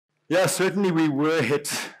Yeah, certainly we were hit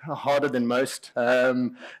harder than most.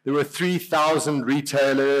 There were 3,000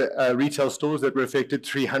 retail stores that were affected,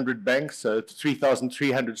 300 banks, so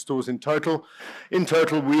 3,300 stores in total. In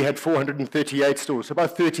total, we had 438 stores. So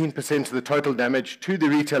about 13% of the total damage to the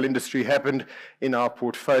retail industry happened in our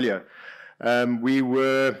portfolio. We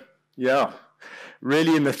were,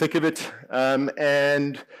 really in the thick of it.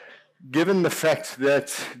 And given the fact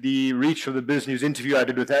that the reach of the BizNews interview I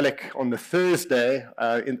did with Alec on the Thursday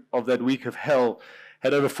of that week of hell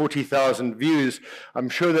had over 40,000 views, I'm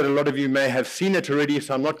sure that a lot of you may have seen it already,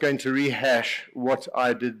 so I'm not going to rehash what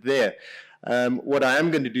I did there. What I am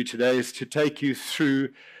going to do today is to take you through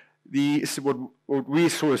what we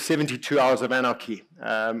saw as 72 hours of anarchy,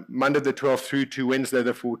 Monday the 12th through to Wednesday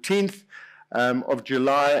the 14th. Of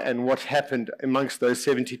July, and what happened amongst those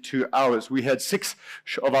 72 hours. We had 6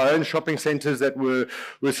 of our own shopping centers that were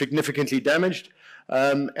significantly damaged.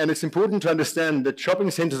 And it's important to understand that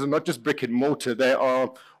shopping centers are not just brick and mortar. They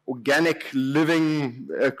are organic, living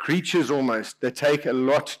creatures almost. They take a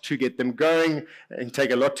lot to get them going and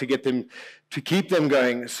take a lot to get them to keep them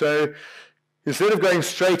going. So instead of going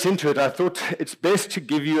straight into it, I thought it's best to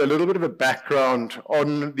give you a little bit of a background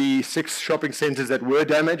on the 6 shopping centers that were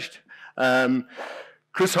damaged.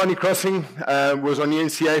 Chris Honey Crossing was on the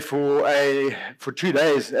NCA for 2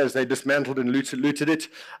 days as they dismantled and looted it.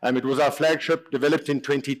 It was our flagship, developed in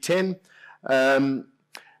 2010.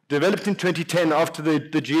 Developed in 2010 after the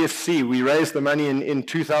GFC. We raised the money in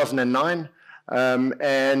 2009.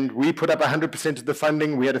 And we put up 100% of the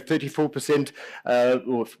funding. We had a 34%,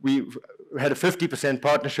 we had a 50%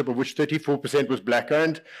 partnership, of which 34% was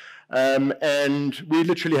black-owned. And we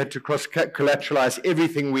literally had to cross-collateralize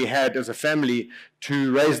everything we had as a family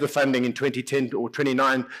to raise the funding in 2010 or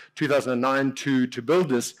 2009 to build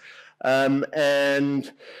this.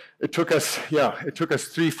 And it took us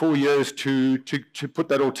 3-4 years to put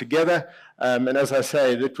that all together. And as I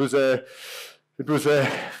say, it was a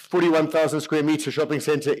 41,000 square meter shopping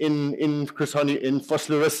center in Chris Honey in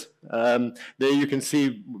Vosloorus. There you can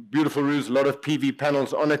see beautiful roofs, a lot of PV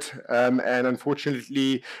panels on it, and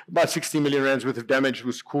unfortunately about 60 million rands worth of damage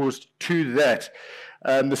was caused to that.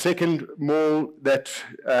 The second mall that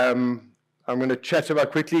I'm going to chat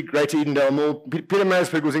about quickly, Greater Edendale Mall.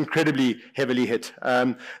 Pietermaritzburg was incredibly heavily hit.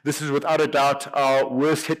 This is without a doubt our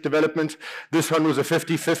worst hit development. This one was a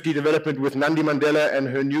 50-50 development with Nandi Mandela and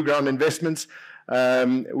her Newground Investments.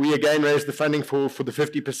 We again raised the funding for the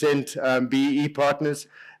 50% BEE partners,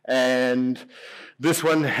 and this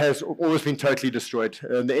one has almost been totally destroyed.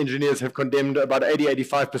 The engineers have condemned about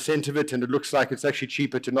 80-85% of it, and it looks like it's actually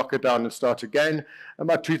cheaper to knock it down and start again.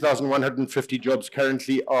 About 2,150 jobs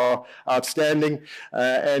currently are outstanding,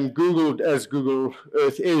 and Google, as Google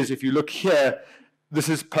Earth is, if you look here, this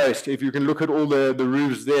is post. If you can look at all the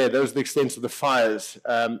roofs there, those are the extents of the fires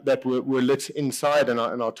that were lit inside, and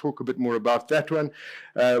I'll talk a bit more about that one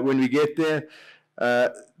when we get there.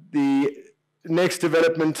 The next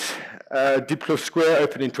development, Diepkloof Square,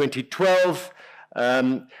 opened in 2012.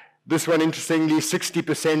 This one, interestingly,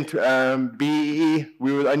 60% BEE.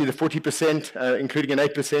 We were only the 40%, including an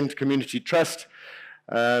 8% community trust.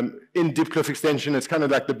 In Diepkloof Extension, it's kind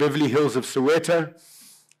of like the Beverly Hills of Soweto.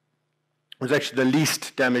 It was actually the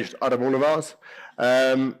least damaged out of all of ours.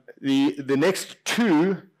 The next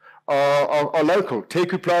 2 are local.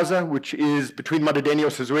 Teku Plaza, which is between Madadeni or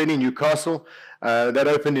Sizweni, Newcastle. That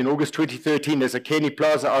opened in August 2013. There's a Kenny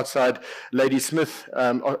Plaza outside Lady Smith,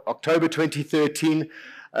 October 2013.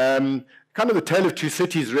 Kind of the tale of 2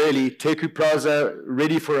 cities, really. Teku Plaza,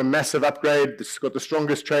 ready for a massive upgrade. It's got the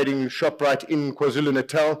strongest trading ShopRite in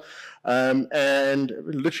KwaZulu-Natal. And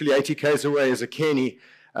literally 80 k's away is a Kenny.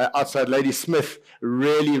 Outside Lady Smith,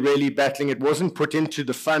 really battling. It wasn't put into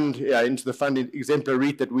the fund, Exemplar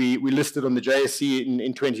REIT that we listed on the JSE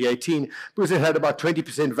in 2018, because it had about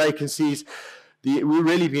 20% vacancies. We've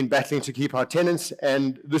really been battling to keep our tenants,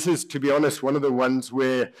 and this is, to be honest, one of the ones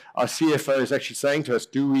where our CFO is actually saying to us,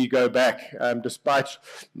 do we go back? Despite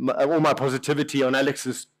all my positivity on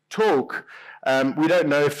Alex's talk, we don't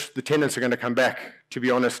know if the tenants are going to come back. To be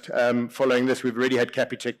honest, following this, we've already had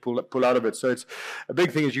Capitec pull out of it. So it's a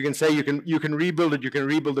big thing. Is you can say you can rebuild it, you can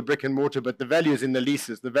rebuild the brick and mortar, but the value is in the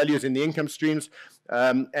leases, the value is in the income streams,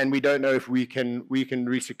 and we don't know if we can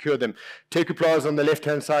resecure them. Teku Plaza on the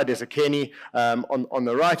left-hand side, there's a Kenny on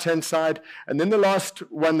the right-hand side, and then the last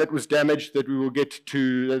one that was damaged that we will get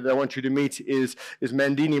to, that I want you to meet, is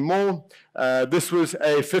Mandini Mall. This was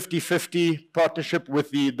a 50-50 partnership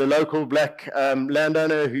with the local black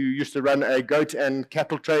landowner who used to run a goat and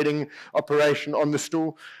cattle trading operation on the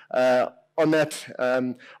store on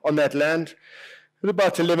that land.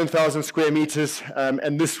 about 11,000 square meters,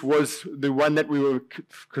 and this was the one that we were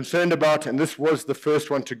concerned about, and this was the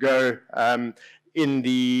first one to go in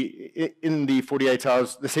the 48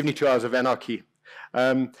 hours, the 72 hours of anarchy.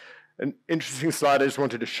 An interesting slide I just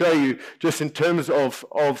wanted to show you, just in terms of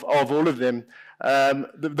all of them.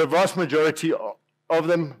 The vast majority of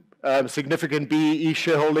them, significant BEE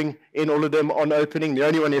shareholding in all of them on opening. The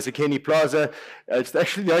only one is Ekeni Plaza. It's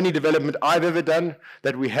actually the only development I've ever done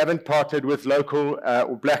that we haven't partnered with local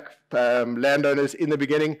or black landowners in the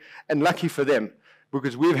beginning, and lucky for them,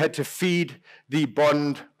 because we've had to feed the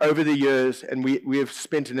bond over the years, and we have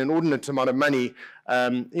spent an inordinate amount of money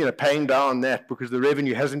paying down that, because the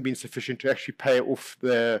revenue hasn't been sufficient to actually pay off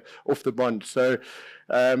the bond. So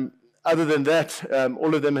other than that,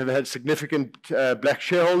 all of them have had significant black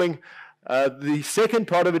shareholding. The second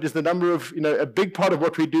part of it is the number of, a big part of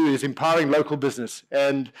what we do is empowering local business.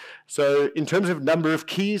 And so in terms of number of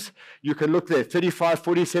keys, you can look there, 35,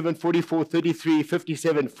 47, 44, 33,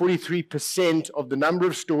 57, 43% of the number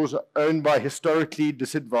of stores are owned by historically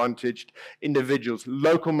disadvantaged individuals,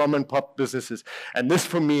 local mom and pop businesses. And this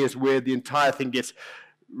for me is where the entire thing gets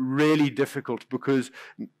really difficult, because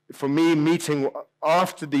for me, meeting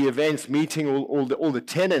after the events, meeting all the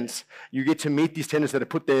tenants, you get to meet these tenants that have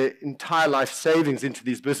put their entire life savings into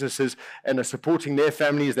these businesses and are supporting their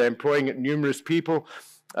families. They're employing numerous people,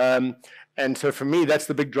 and so for me, that's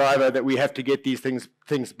the big driver, that we have to get these things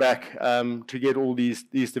back, to get all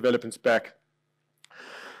these developments back.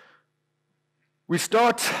 We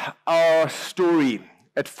start our story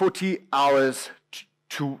at 40 hours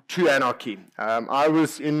to anarchy. I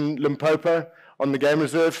was in Limpopo on a game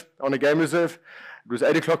reserve. It was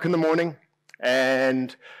 8 o'clock in the morning,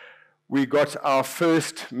 and we got our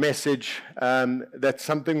first message that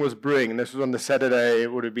something was brewing. And this was on the Saturday,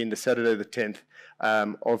 it would have been the Saturday the 10th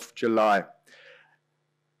of July.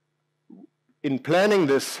 In planning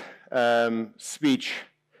this speech,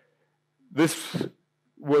 this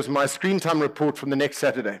was my screen time report from the next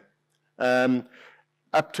Saturday.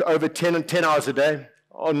 Up to over 10 hours a day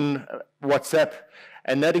on WhatsApp,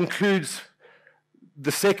 and that includes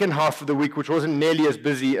the second half of the week, which wasn't nearly as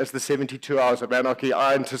busy as the 72 hours of anarchy.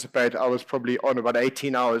 I anticipate I was probably on about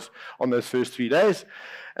 18 hours on those first 3 days,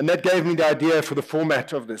 and that gave me the idea for the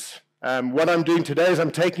format of this. What I'm doing today is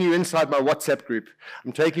I'm taking you inside my WhatsApp group.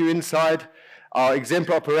 I'm taking you inside our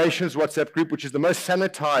Exemplar Operations WhatsApp group, which is the most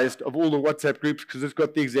sanitized of all the WhatsApp groups, because it's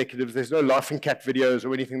got the executives. There's no laughing cat videos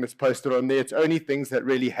or anything that's posted on there. It's only things that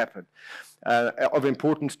really happen of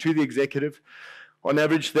importance to the executive. On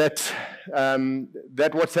average, that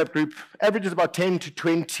WhatsApp group averages about 10 to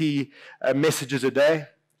 20 messages a day.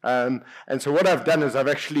 And so what I've done is I've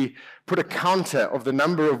actually put a counter of the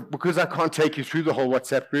number of, because I can't take you through the whole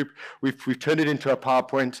WhatsApp group, we've turned it into a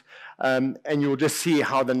PowerPoint, and you'll just see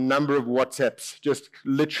how the number of WhatsApps, just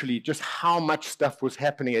literally, just how much stuff was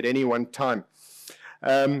happening at any one time.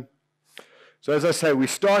 So as I say, we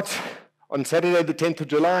start on Saturday the 10th of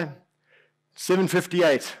July,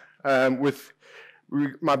 7:58, with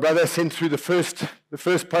my brother sent through the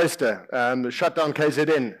first poster, the shutdown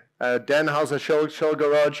KZN, Dan Hauser Shell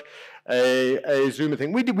Garage, a Zuma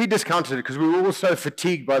thing. We discounted it because we were all so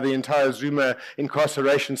fatigued by the entire Zuma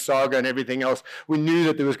incarceration saga and everything else. We knew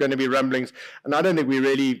that there was going to be rumblings, and I don't think we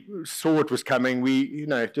really saw it was coming. We,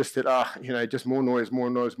 just said, just more noise, more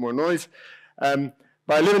noise, more noise. By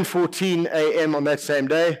 11:14 a.m. on that same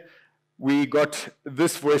day, we got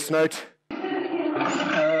this voice note.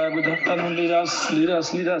 Good afternoon, leaders.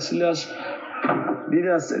 This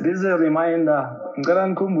is a reminder.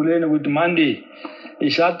 With Monday, he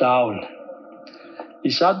shut down.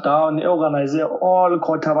 He organized all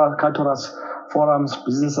Katoras forums,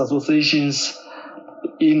 business associations,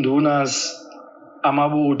 indunas,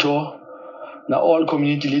 amabuto, all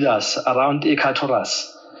community leaders around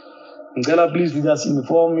Katoras. Please, leaders,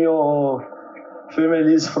 inform your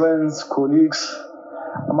families, friends, colleagues,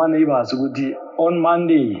 my neighbors. On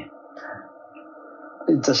Monday,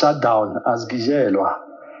 it's a shutdown as Gijelwa.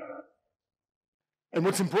 And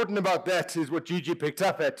what's important about that is what Gigi picked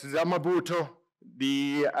up at, is Amabuto,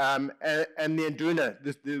 and the Nduna.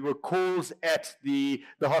 There were calls at the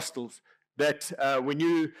hostels that we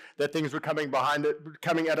knew that things were coming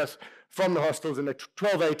at us from the hostels. And at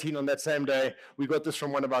 12:18 on that same day, we got this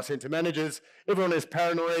from one of our center managers. Everyone is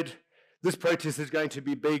paranoid. This protest is going to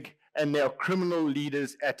be big, and there are criminal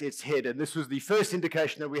leaders at its head. And this was the first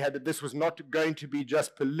indication that we had that this was not going to be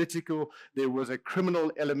just political. There was a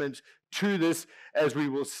criminal element to this, as we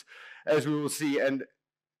will see. And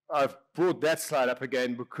I've brought that slide up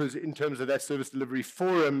again because in terms of that service delivery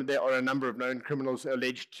forum, there are a number of known criminals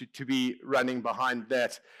alleged to be running behind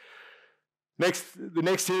that. The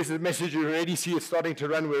next series of message, you already see it starting to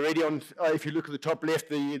run. We're already on, if you look at the top left,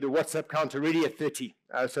 the WhatsApp count already at 30.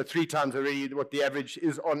 So 3 times already what the average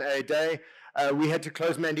is on a day. We had to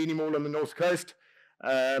close Mandini Mall on the north coast.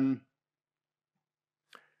 At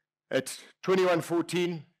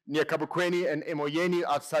 21:14, near Kabukweni and Emoyeni,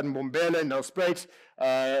 outside Mbombela and Nelspruit,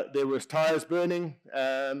 there was tires burning.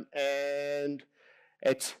 And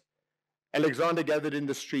at Alexander gathered in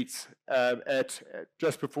the streets at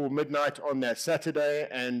just before midnight on that Saturday,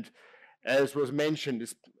 and as was mentioned,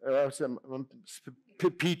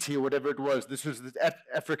 PT or whatever it was, this was the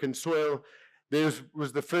African soil. This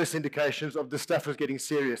was the first indications of the stuff was getting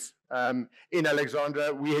serious. In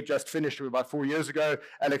Alexandra, we had just finished about 4 years ago,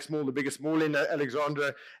 Alex Mall, the biggest mall in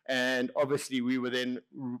Alexandra, and obviously we were then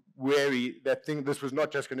wary that this was not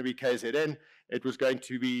just going to be KZN, it was going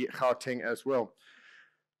to be Gauteng as well.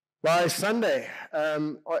 By Sunday,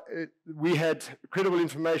 we had credible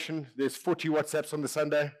information. There's 40 WhatsApps on the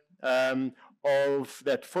Sunday of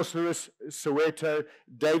that Vosloorus, Soweto,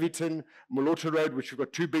 Davidton, Moloto Road, which we've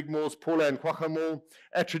got 2 big malls, Paula and Kwagga Mall,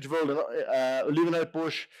 Attridgeville,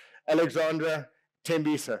 Olivenhout-Bush, Alexandra,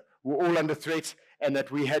 Tembisa, were all under threat, and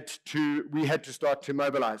that we had to start to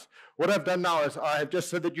mobilize. What I've done now is I have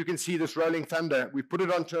just so that you can see this rolling thunder, we put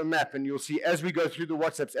it onto a map, and you'll see as we go through the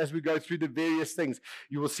WhatsApps, as we go through the various things,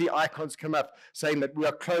 you will see icons come up saying that we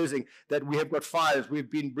are closing, that we have got fires,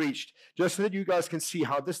 we've been breached, just so that you guys can see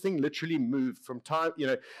how this thing literally moved from time,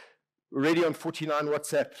 already on 49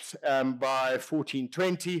 WhatsApps by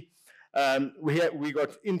 14:20. We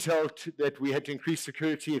got intel that we had to increase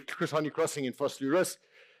security at Chris Hani Crossing in Vosloorus.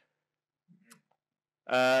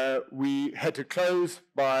 We had to close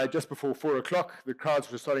by just before 4 o'clock. The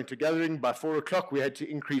crowds were starting to gathering. By 4 o'clock, we had to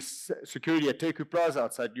increase security at Teku Plaza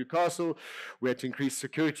outside Newcastle. We had to increase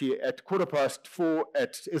security at 4:15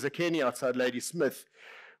 at Ezekeni outside Lady Smith.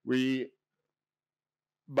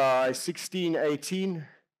 By 16:18,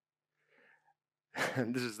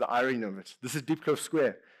 and this is the irony of it, this is Diepkloof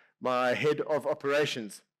Square. My head of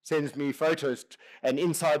operations sends me photos, and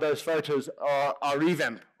inside those photos are our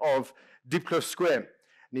revamp of Diepkloof Square.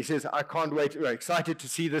 And he says, I can't wait, we're excited to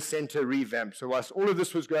see this center revamped. So whilst all of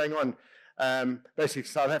this was going on, basically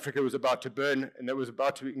South Africa was about to burn, and that was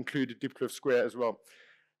about to include Diepkloof Square as well.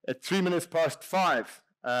 At 5:03,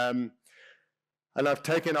 and I've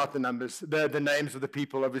taken out the numbers, the names of the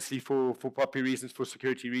people, obviously for poppy reasons, for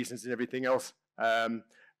security reasons and everything else.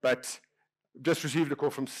 But just received a call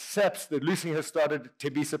from SAPS that loosening has started at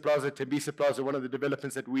Tembisa Plaza, one of the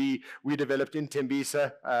developments that we developed in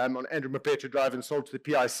Tembisa on Andrew Mapetra Drive and sold to the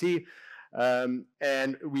PIC.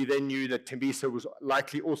 And we then knew that Tembisa was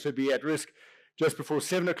likely also be at risk. Just before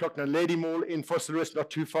 7 o'clock, Naledi Mall in Vosloorus, not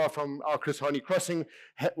too far from our Chris Hani Crossing,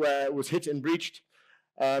 was hit and breached.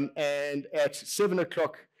 And at 7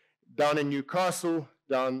 o'clock, down in Newcastle,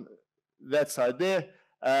 down that side there,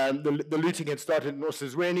 the looting had started in North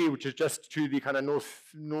Sizweni, which is just to the kind of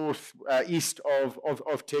northeast of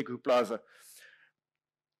Teku Plaza.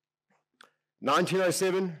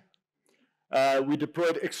 1907, we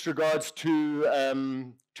deployed extra guards to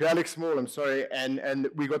Alex Mall, and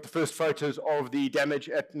we got the first photos of the damage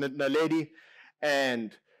at Naledi.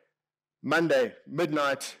 And Monday,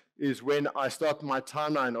 midnight, is when I start my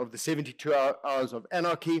timeline of the 72 hours of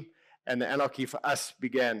anarchy, and the anarchy for us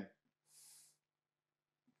began.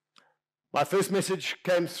 My first message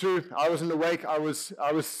came through. I wasn't awake. I was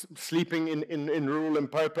sleeping in rural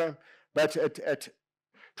Limpopo. But at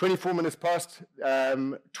 24 minutes past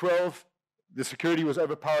 12, the security was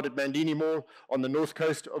overpowered at Mandini Mall on the north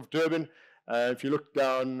coast of Durban. If you look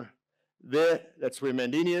down there, that's where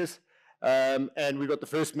Mandini is. And we got the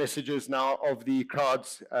first messages now of the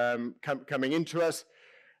crowds coming into us.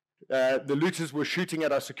 The looters were shooting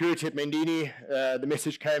at our security at Mandini. The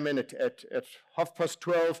message came in at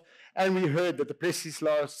 12:30, and we heard that the Plessis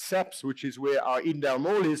SAPS, which is where our Edendale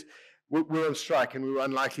Mall is, were on strike, and we were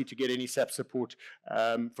unlikely to get any SAP support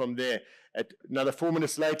from there. At another 4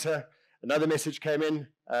 minutes later, another message came in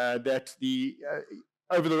that the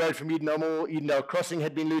over the road from Edendale Crossing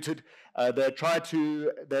had been looted. They tried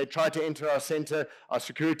to enter our center. Our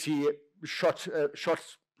security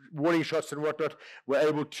warning shots and whatnot, were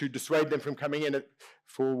able to dissuade them from coming in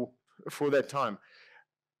for that time.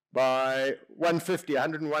 By 1:50,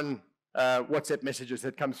 101 WhatsApp messages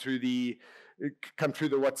had come through the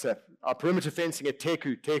WhatsApp. Our perimeter fencing at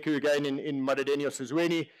Teku again in Madadeni or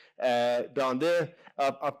Sizweni, down there,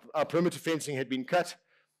 our perimeter fencing had been cut.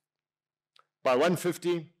 By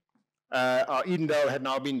 1:50, our Edendale had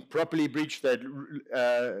now been properly breached.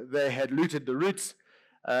 They had looted the routes.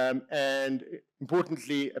 And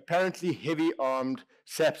importantly, apparently heavy armed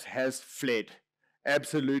SAPS has fled.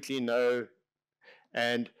 Absolutely no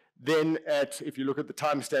And then if you look at the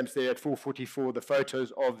timestamps there at 4:44, the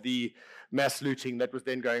photos of the mass looting that was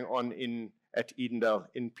then going on at Edendale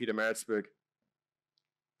in Pietermaritzburg.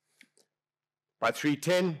 By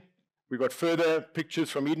 3:10, we got further pictures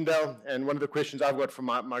from Edendale, and one of the questions I've got from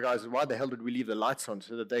my guys is, why the hell did we leave the lights on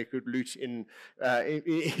so that they could loot in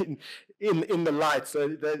the lights? So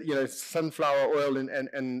that, sunflower oil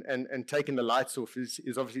and taking the lights off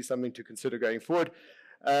is obviously something to consider going forward.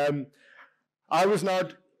 I was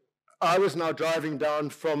now driving down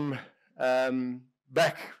from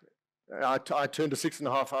back. I turned a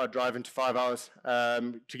 6.5-hour drive into 5 hours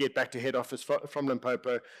to get back to head office from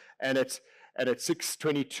Limpopo, and at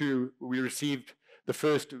 6:22 we received the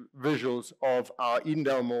first visuals of our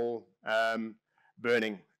Edendale Mall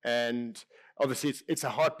burning. And obviously it's a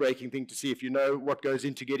heartbreaking thing to see if you know what goes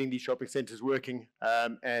into getting these shopping centers working.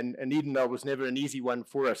 And Edendale was never an easy one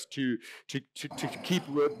for us to keep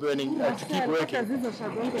burning, to keep working.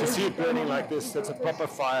 To see it burning like this, that's a proper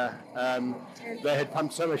fire. They had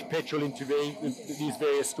pumped so much petrol into these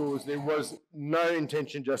various stores. There was no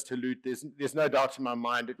intention just to loot. There's no doubt in my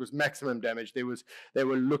mind it was maximum damage. They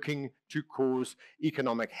were looking to cause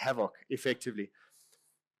economic havoc effectively.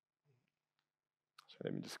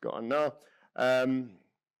 Let me just go on now.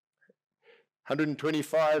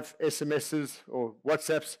 125 SMSs or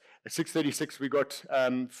WhatsApps. At 6:36, we got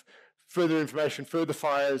further information, further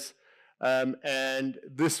fires, and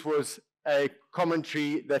this was a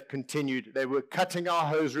commentary that continued. They were cutting our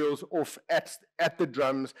hose reels off at the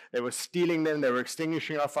drums. They were stealing them. They were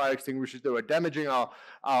extinguishing our fire extinguishers. They were damaging our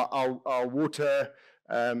water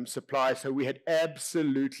supply, so we had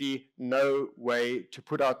absolutely no way to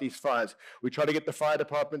put out these fires. We tried to get the fire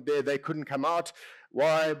department there. They couldn't come out.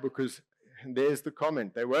 Why? Because there's the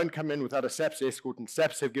comment. They won't come in without a SAPS escort, and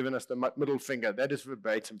SAPS have given us the middle finger. That is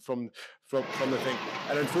verbatim from the thing.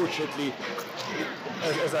 And unfortunately,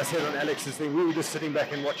 as I said on Alex's thing, we were just sitting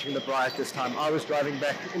back and watching the braai at this time. I was driving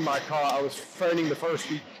back in my car. I was phoning the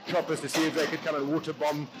forestry choppers to see if they could come and water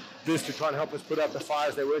bomb this to try and help us put out the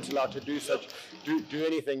fires. They weren't allowed to do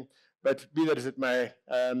anything. But be that as it may,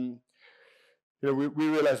 we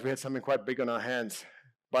realized we had something quite big on our hands.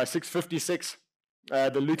 By 6:56,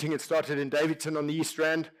 the looting had started in Davidton on the East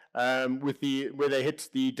Rand, where they hit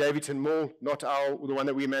the Davidton Mall, not the one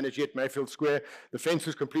that we manage yet, Mayfield Square. The fence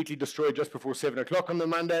was completely destroyed just before 7 o'clock on the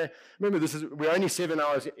Monday. Remember, we're only 7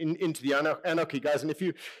 hours into the anarchy, guys. And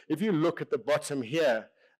if you look at the bottom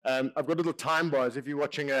here, I've got little time bars if you're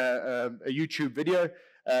watching a YouTube video.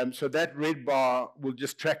 So that red bar will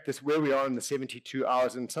just track this where we are in the 72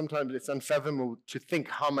 hours, and sometimes it's unfathomable to think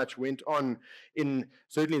how much went on in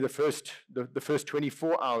certainly the first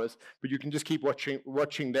 24 hours. But you can just keep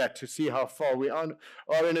watching that to see how far we are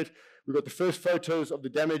in it. We've got the first photos of the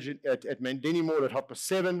damage at Mandini Mall at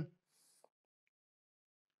 7:30,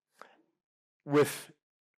 with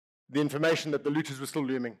the information that the looters were still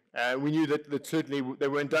looming. We knew that certainly they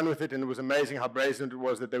weren't done with it, and it was amazing how brazen it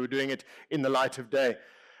was that they were doing it in the light of day.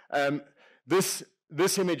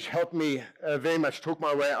 This image helped me very much talk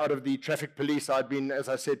my way out of the traffic police. I'd been, as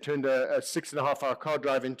I said, turned a 6.5-hour car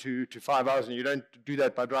drive into 5 hours, and you don't do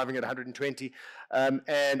that by driving at 120.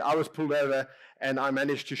 And I was pulled over, and I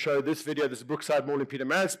managed to show this video. This is Brookside Mall in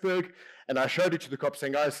Pietermaritzburg, and I showed it to the cops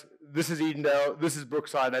saying, guys, this is Edendale, this is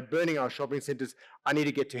Brookside, they're burning our shopping centers. I need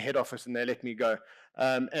to get to head office, and they let me go.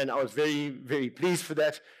 And I was very, very pleased for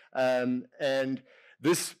that. And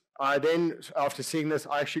this, I then, after seeing this,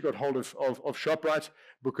 I actually got hold of ShopRite,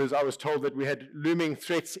 because I was told that we had looming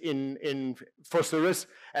threats in Vosloorus,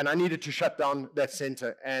 and I needed to shut down that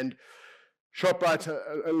center. And ShopRite,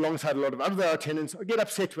 alongside a lot of other tenants, get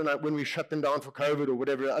upset when we shut them down for COVID or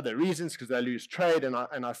whatever other reasons, because they lose trade. And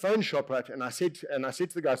I phoned ShopRite, and I said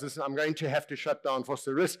to the guys, listen, I'm going to have to shut down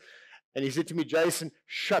Vosloorus. And he said to me, Jason,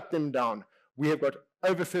 shut them down. We have got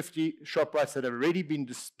over 50 ShopRites that have already been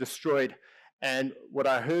destroyed. And what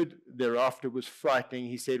I heard thereafter was frightening.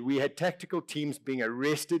 He said, we had tactical teams being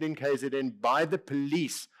arrested in KZN by the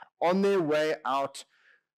police on their way out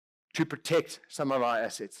to protect some of our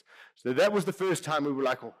assets. So that was the first time we were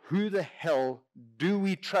like, well, who the hell do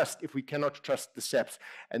we trust if we cannot trust the SAPs?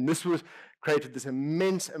 And this created this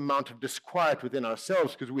immense amount of disquiet within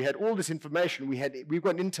ourselves, because we had all this information. We've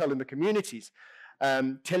got intel in the communities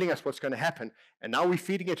telling us what's going to happen. And now we're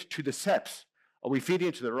feeding it to the SAPs. Are we feeding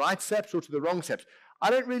it to the right SAPs or to the wrong SAPs? I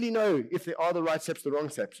don't really know if they are the right SAPs, the wrong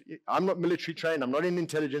SAPs. I'm not military trained, I'm not in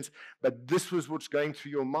intelligence, but this was what's going through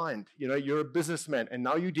your mind. You know, you're a businessman, and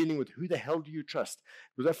now you're dealing with who the hell do you trust?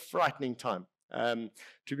 It was a frightening time,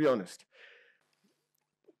 to be honest.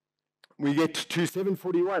 We get to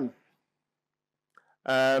 7:41.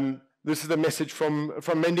 This is the message from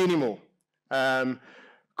Mandini Mall.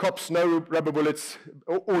 Cops, no rubber bullets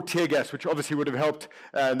or tear gas, which obviously would have helped.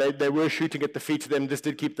 They were shooting at the feet of them. This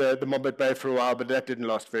did keep the mob at bay for a while, but that didn't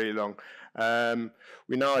last very long.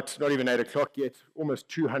 We're now at not even 8 o'clock yet, almost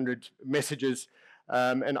 200 messages.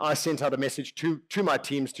 And I sent out a message to my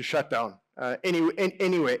teams to shut down.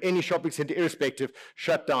 Anywhere, any shopping center, irrespective,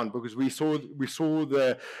 shut down, because we saw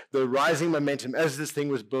the rising momentum as this thing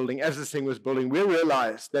was building. We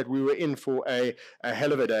realized that we were in for a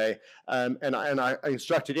hell of a day, and I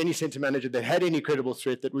instructed any center manager that had any credible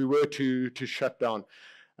threat that we were to shut down.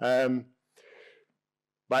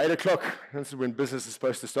 By 8 o'clock, this is when business is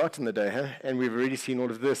supposed to start in the day, huh? And we've already seen all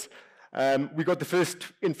of this. We got the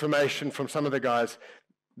first information from some of the guys.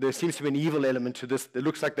 There seems to be an evil element to this. It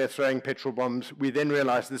looks like they're throwing petrol bombs. We then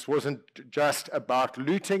realized this wasn't just about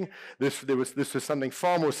looting. This was something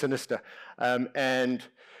far more sinister. And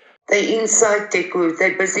they're inside Teku.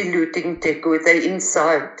 They're busy looting Teku. They're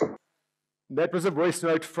inside. That was a voice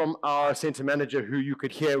note from our center manager, who you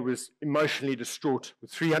could hear was emotionally distraught.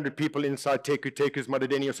 With 300 people inside Teku. Teku's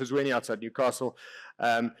Madadeni Osezweni outside Newcastle.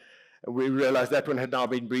 We realized that one had now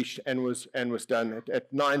been breached and was done.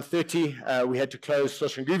 At 9:30, we had to close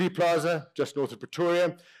Soshanguve Plaza, just north of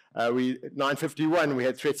Pretoria. 9:51, we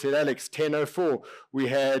had threats at Alex. 10:04, we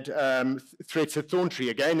had threats at Thorntree.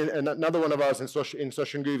 Again, another one of ours in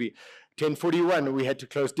Soshanguve. 10:41, we had to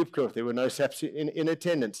close Dipcliff. There were no SAPs in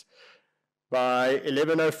attendance. By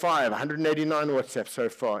 11:05, 189 WhatsApp so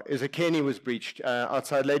far. Ezekiel was breached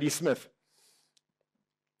outside Ladysmith.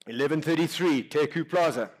 11:33, Teku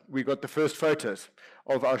Plaza. We got the first photos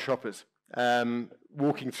of our shoppers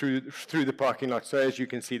walking through the parking lot. So as you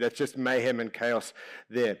can see, that's just mayhem and chaos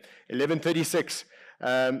there. 11:36,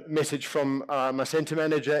 message from my center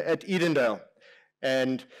manager at Edendale,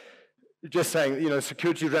 and just saying,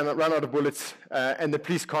 security ran out of bullets, and the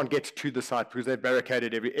police can't get to the site because they've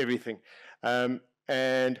barricaded everything.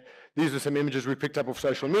 And these are some images we picked up off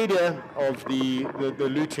social media of the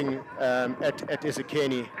looting at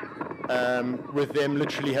Ezekiel, with them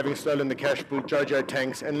literally having stolen the cash pool, Jojo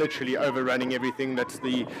tanks, and literally overrunning everything. That's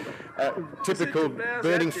the typical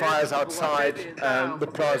burning fires outside the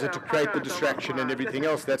plaza to create the distraction and everything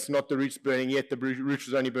else. That's not the roots burning yet. The roots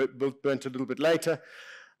was only burnt a little bit later.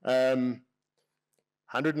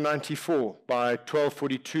 194 by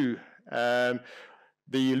 12:42.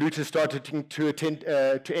 The looters started to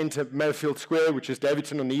enter Mayfield Square, which is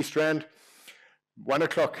Davidson on the East Rand. 1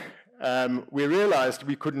 o'clock, we realized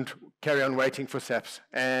we couldn't carry on waiting for SAPs.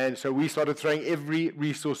 And so we started throwing every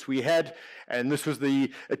resource we had. And this was a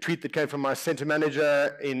tweet that came from my center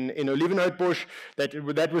manager in Olivenhoutbush,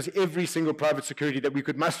 that was every single private security that we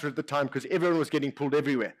could muster at the time, because everyone was getting pulled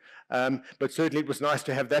everywhere. But certainly it was nice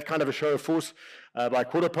to have that kind of a show of force. By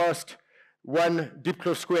 1:15,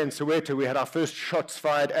 Dipcliff Square in Soweto, we had our first shots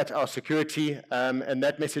fired at our security, and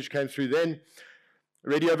that message came through then.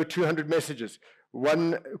 Already over 200 messages.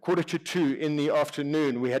 1:45 in the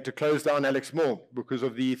afternoon, we had to close down Alex Moore because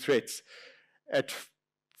of the threats. At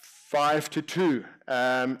 1:55,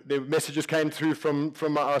 the messages came through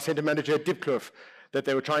from our center manager at Dipcliff that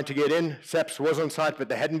they were trying to get in. SAPS was on site, but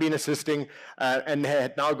they hadn't been assisting, and they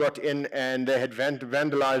had now got in, and they had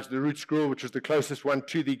vandalized the root school, which was the closest one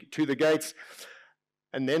to the gates.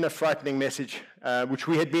 And then a frightening message, which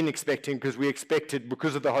we had been expecting, because we expected,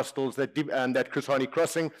 because of the hostiles, that Chris Hani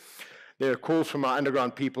crossing. There are calls from our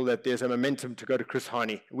underground people that there's a momentum to go to Chris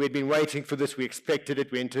Hani. We had been waiting for this. We expected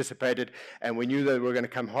it. We anticipated, and we knew that they were going to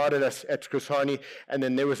come hard at us at Chris Hani. And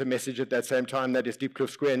then there was a message at that same time that is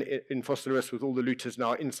Dipcliff Square in Vosloorus, with all the looters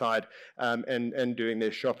now inside and doing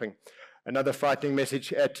their shopping. Another frightening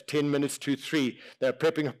message at 3:10. They're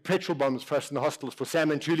prepping petrol bombs for us in the hostels for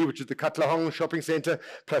Sam and Julie, which is the Katlehong shopping center,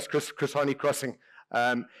 plus Chris Hani crossing.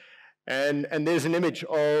 And there's an image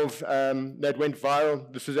of that went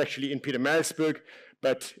viral. This was actually in Pietermaritzburg,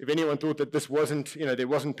 but if anyone thought that this wasn't, there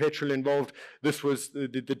wasn't petrol involved, this was the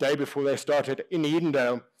day before they started in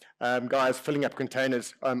Edendale. Guys filling up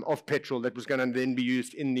containers of petrol that was going to then be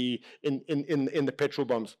used in the petrol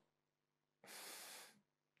bombs.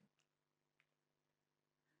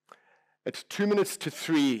 At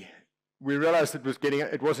 3:02, we realized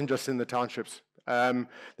it wasn't just in the townships.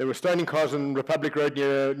 There were stoning cars on Republic Road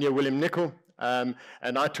near William Nicol, and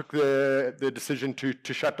I took the decision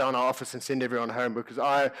to shut down our office and send everyone home, because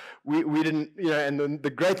we didn't, and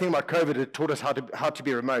the great thing about COVID, it taught us how to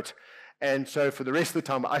be remote. And so for the rest of the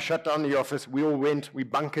time, I shut down the office. We all went, we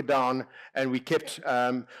bunkered down, and we kept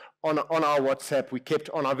on our WhatsApp. We kept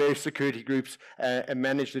on our various security groups and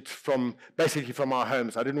managed it basically from our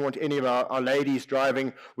homes. I didn't want any of our ladies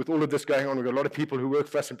driving with all of this going on. We've got a lot of people who work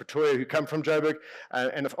for us in Pretoria who come from Joburg,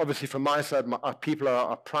 and obviously from my side, our people are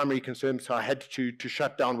our primary concern, so I had to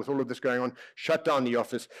shut down with all of this going on, shut down the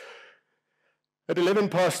office. At 3:11,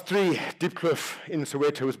 Diepkloof in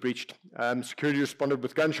Soweto was breached. Security responded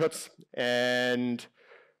with gunshots, and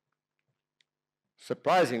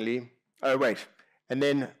surprisingly, and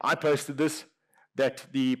then I posted this, that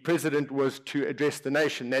the president was to address the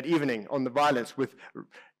nation that evening on the violence with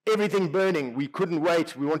everything burning. We couldn't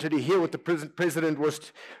wait. We wanted to hear what the president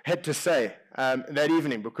had to say that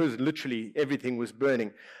evening, because literally everything was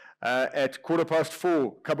burning. At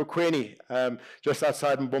 4:15, Kabukweni, just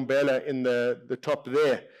outside Mbombela in the top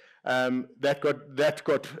there, that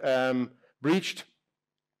got breached.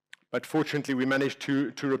 But fortunately, we managed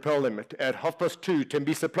to repel them. At 2:30,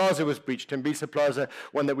 Tembisa Plaza was breached. Tembisa Plaza,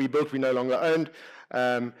 one that we built, we no longer owned.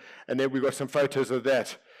 And then we got some photos of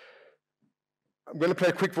that. I'm going to play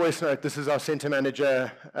a quick voice note. This is our center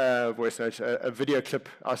manager voice note, a video clip.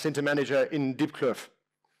 Our center manager in Diepkloof.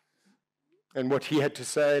 And what he had to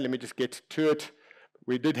say, let me just get to it.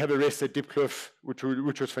 We did have arrests at Diepkloof,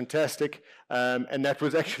 which was fantastic, and that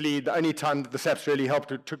was actually the only time that the SAPs really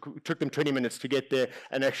helped. It took them 20 minutes to get there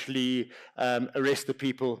and actually arrest the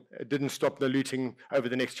people. It didn't stop the looting over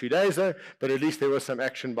the next 2 days, though, but at least there was some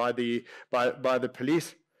action by the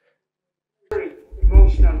police. Very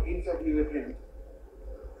emotional interview with him.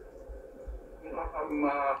 You know, I'm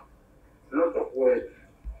lot of words.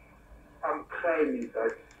 I'm crying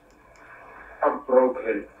inside. I'm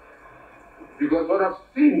broken. Because what I've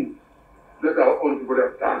seen that our own people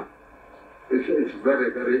have done is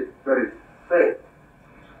very, very, very sad.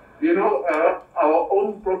 You know, our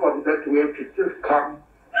own property that we have to just come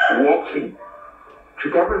walking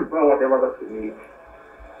to come and buy whatever that we need.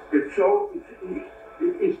 It's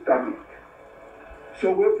damaged.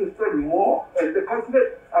 So we have to spend more. And the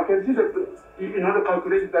calculate, I can see that the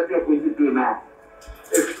calculation that we are going to do now,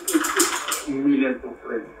 it's millions of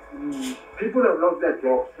friends. People have lost their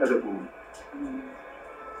jobs at the moment.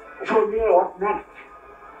 So me, what next?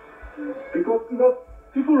 Because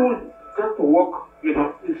people will just walk,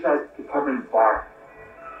 inside to come and buy.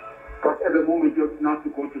 But at the moment, you have not to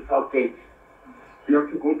go to Southgate. You have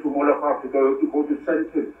to go to Mall of Africa. You have to go to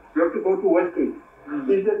Central. You have to go to Westgate.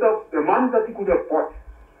 Instead of the money that you could have bought,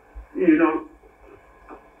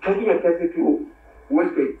 taking a taxi to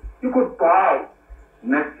Westgate, you could buy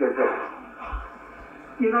next year.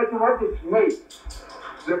 To what it's made.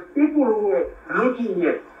 The people who were looting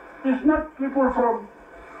here, it's not people from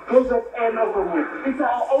KZN or from here. It's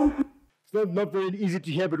our own people. It's not very easy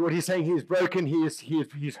to hear, but what he's saying, he is broken,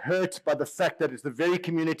 he's hurt by the fact that it's the very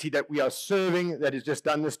community that we are serving that has just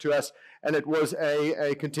done this to us, and it was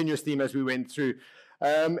a continuous theme as we went through.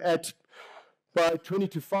 By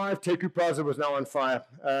 5:20, Teku Plaza was now on fire,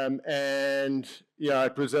 and yeah,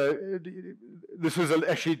 it was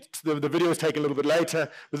actually the video was taken a little bit later,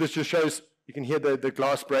 but this just shows. You can hear the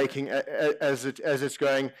glass breaking as it's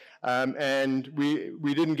going, and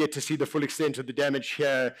we didn't get to see the full extent of the damage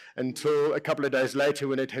here until a couple of days later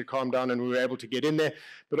when it had calmed down and we were able to get in there.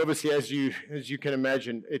 But obviously, as you can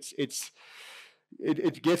imagine, it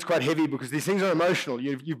gets quite heavy because these things are emotional.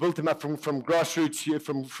 You've built them up from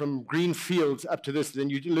grassroots, from green fields up to this, then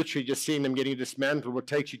you're literally just seeing them getting dismantled. What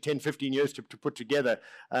takes you 10, 15 years to put together,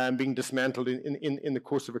 being dismantled in the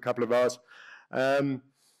course of a couple of hours.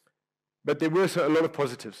 But there were a lot of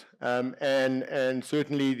positives, and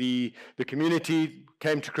certainly the community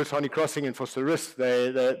came to Chris Hani Crossing in Vosloorus.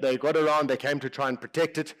 They got around, they came to try and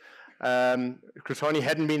protect it. Chris Hani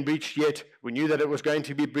hadn't been breached yet. We knew that it was going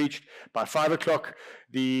to be breached. By 5 o'clock,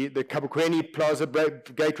 the Kabukweni Plaza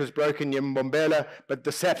gate was broken near Mbombela, but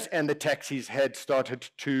the SAPs and the taxis had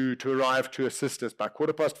started to arrive to assist us. By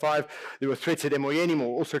 5:15, there were threats at Emoyenimo,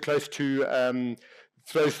 also close to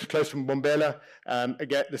from Mbombela.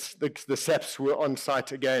 Again, the SAPs were on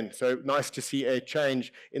site again. So nice to see a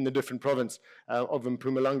change in the different province of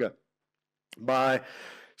Mpumalanga. By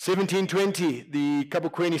 17:20, the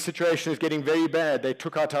Kabukweni situation is getting very bad. They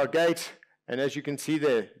took out our gate, and as you can see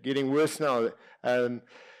there, getting worse now.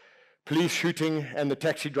 Police shooting and the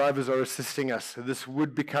taxi drivers are assisting us. So this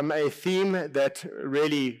would become a theme that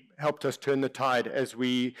really helped us turn the tide as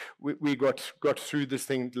we got through this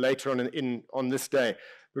thing later on this day.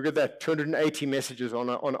 Look at that, 280 messages on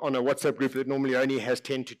a WhatsApp group that normally only has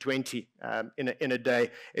 10 to 20 in a day.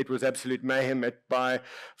 It was absolute mayhem. By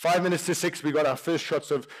 5 minutes to 6, we got our first shots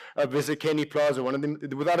of Visikeni Plaza, one of them,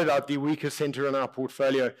 without a doubt, the weakest center in our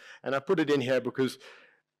portfolio. And I put it in here because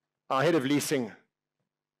our head of leasing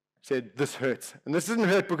said, this hurts. And this didn't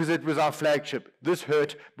hurt because it was our flagship. This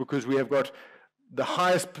hurt because we have got the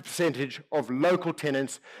highest percentage of local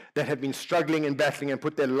tenants that have been struggling and battling and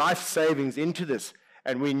put their life savings into this.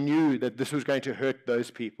 And we knew that this was going to hurt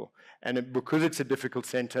those people. And because it's a difficult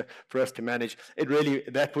center for us to manage,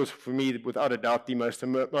 that was, for me, without a doubt, the most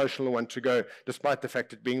emotional one to go, despite the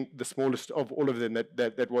fact it being the smallest of all of them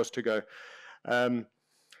that was to go.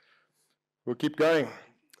 We'll keep going.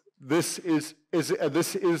 This is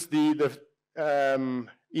the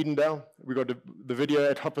Edendale. We got the video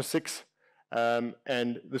at Hopper 6,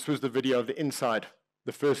 and this was the video of the inside.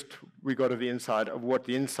 The first we got of the inside, of what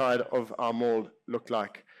the inside of our mall looked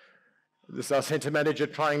like. This is our center manager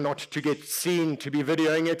trying not to get seen to be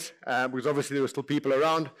videoing it, because obviously there were still people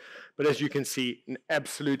around. But as you can see, an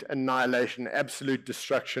absolute annihilation, absolute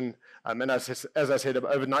destruction. And as I said,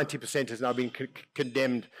 over 90% has now been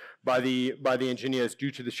condemned by the engineers due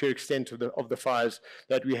to the sheer extent of the fires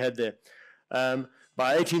that we had there.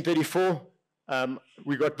 By 1834,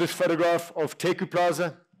 we got this photograph of Teku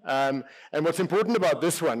Plaza. And what's important about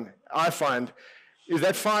this one, I find, is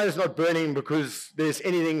that fire is not burning because there's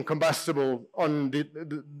anything combustible on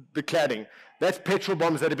the cladding. That's petrol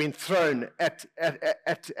bombs that have been thrown at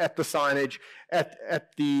the signage,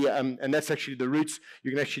 and that's actually the roots.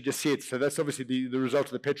 You can actually just see it. So that's obviously the result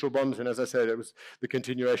of the petrol bombs. And as I said, it was the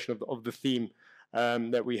continuation of the theme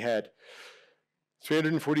that we had.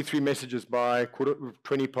 343 messages by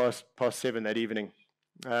 20 past 7 that evening.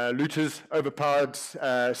 Looters overpowered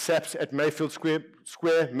SAPs at Mayfield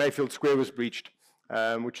Square. Mayfield Square was breached,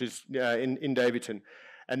 which is in Davidson.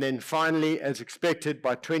 And then finally, as expected,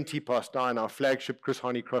 by 20 past 9, our flagship Chris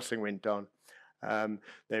Hani Crossing went down.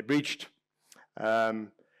 They breached,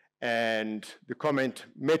 and the comment,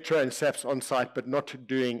 Metro and SAPs on site, but not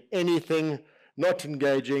doing anything, not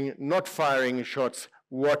engaging, not firing shots.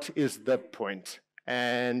 What is the point?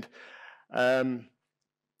 And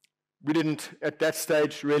we didn't, at that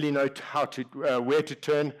stage, really know how to where to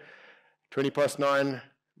turn. 20 past 9,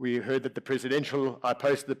 we heard that I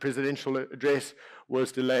posted the presidential address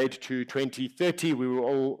was delayed to 2030. We were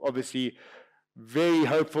all obviously very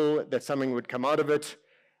hopeful that something would come out of it.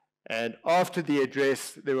 And after the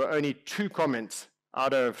address, there were only 2 comments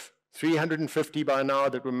out of 350 by now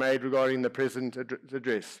that were made regarding the president's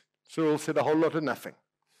address. Cyril said a whole lot of nothing.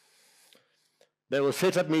 They will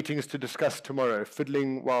set up meetings to discuss tomorrow,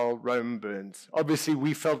 fiddling while Rome burns. Obviously,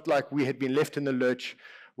 we felt like we had been left in the lurch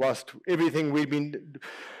whilst everything we'd been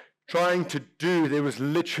trying to do, there was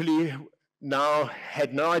literally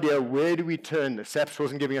had no idea where do we turn. The SAPS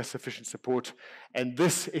wasn't giving us sufficient support. And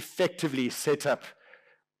this effectively set up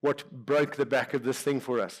what broke the back of this thing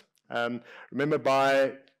for us. Remember,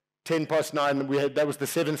 by 10 past 9, that was the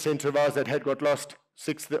 7th center of ours that had got lost.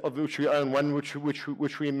 6 of which we own, 1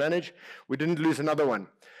 which we manage. We didn't lose another one.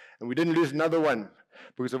 And we didn't lose another one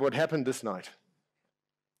because of what happened this night.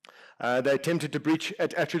 They attempted to breach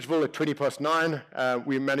at Attridgeville at 20 past 9.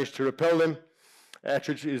 We managed to repel them.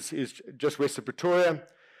 Attridge is just west of Pretoria.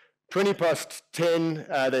 20 past 10,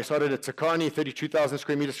 they started at Tsakani, 32,000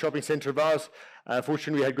 square meter shopping center of ours.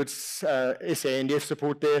 Fortunately, we had good SANDF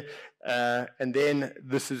support there. And then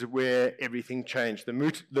this is where everything changed.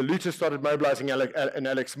 The looters started mobilizing in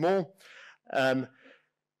Alex Mall.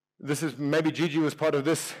 This is, maybe Gigi was part of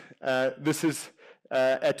this. This is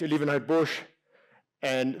at Olivenhout-Bush.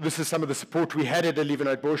 And this is some of the support we had at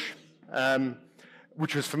Olivenhout-Bush,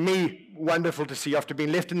 which was, for me, wonderful to see. After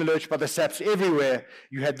being left in the lurch by the SAPs everywhere,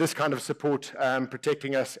 you had this kind of support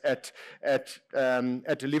protecting us at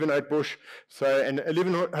Olivenhout-Bush. And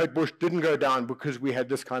Olivenhout-Bush didn't go down because we had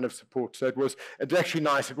this kind of support. So it's actually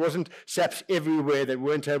nice. It wasn't SAPs everywhere that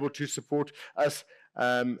weren't able to support us.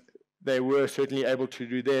 They were certainly able to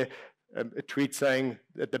do their tweet saying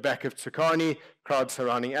at the back of Tsakani, crowd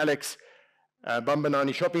surrounding Alex.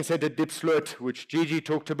 Bambanani Shopping Centre, Dipsloot, which Gigi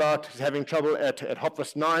talked about, is having trouble at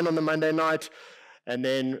Hopfest 9 on the Monday night. And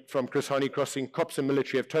then from Chris Hani Crossing, cops and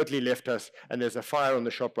military have totally left us, and there's a fire on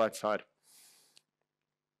the ShopRite side.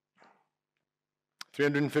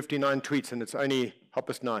 359 tweets, and it's only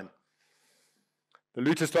Hopfest 9. The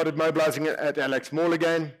looters started mobilizing at Alex Mall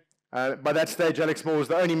again. By that stage, Alex Mall was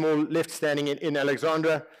the only mall left standing in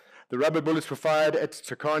Alexandra. The rubber bullets were fired at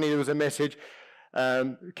Tsakani. There was a message.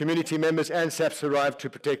 Community members and SAPs arrived to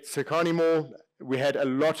protect Tsakani Mall. We had a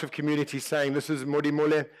lot of communities saying this is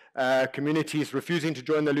Modimole, communities refusing to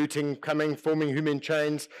join the looting, forming human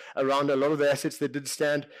chains around a lot of the assets that did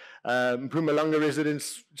stand. Mpumalanga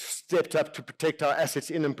residents stepped up to protect our assets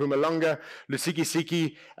in Mpumalanga.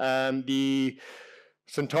 Lusikisiki, the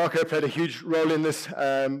Santaka played a huge role in this,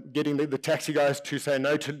 getting the taxi guys to say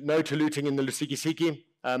no to looting in the Lusikisiki.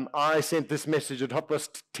 I sent this message at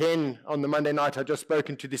 10:30 on the Monday night. I'd just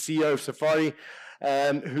spoken to the CEO of Safari,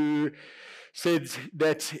 who said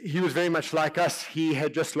that he was very much like us. He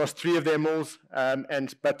had just lost 3 of their malls,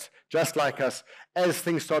 but just like us, as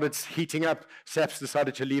things started heating up, SAPs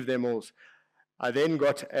decided to leave their malls. I then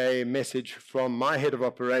got a message from my head of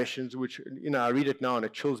operations, which, I read it now and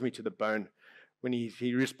it chills me to the bone. When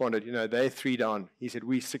he responded, they're 3 down. He said,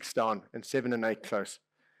 we 6 down and 7 and 8 close.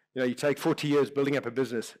 You take 40 years building up a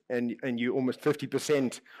business and you almost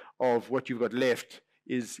 50% of what you've got left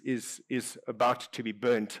is about to be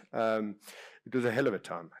burnt. It was a hell of a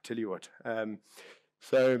time, I tell you what.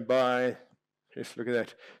 So by, let's look at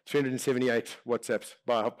that, 378 WhatsApps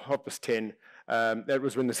by 10:30. That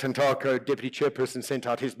was when the Santaco deputy chairperson sent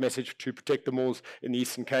out his message to protect the malls in the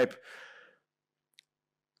Eastern Cape.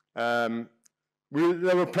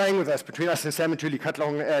 They were playing with us, between us and Sam Ntuli,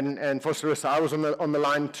 Katlong and Fosterus. I was on the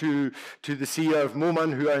line to the CEO of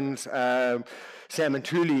Moorman, who owns Sam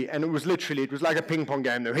Ntuli, and it was like a ping pong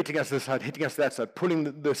game. They were hitting us this side, hitting us that side,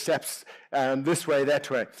 pulling the SAPs this way, that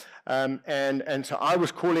way. And so I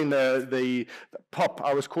was calling the POP,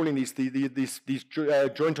 I was calling these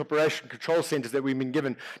joint operation control centers that we've been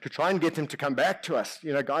given to try and get them to come back to us.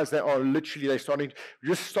 Guys, they're starting to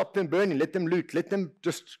just stop them burning, let them loot, let them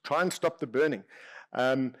just try and stop the burning.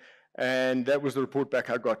 And that was the report back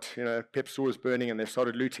I got. Pep store was burning and they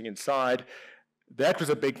started looting inside. That was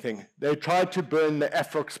a big thing. They tried to burn the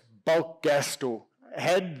Afrox bulk gas store.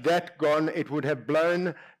 Had that gone, it would have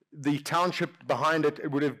blown the township behind it.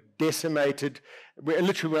 It would have decimated.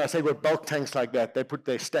 Literally, when I say we're bulk tanks like that,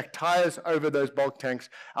 they stacked tires over those bulk tanks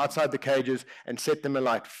outside the cages and set them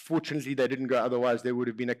alight. Fortunately, they didn't go. Otherwise, there would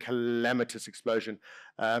have been a calamitous explosion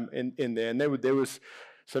in there. And there was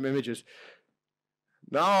some images.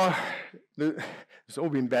 Now, it's all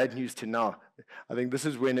been bad news to now. I think this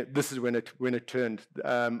is when it turned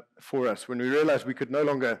for us, when we realized we could no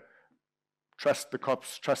longer trust the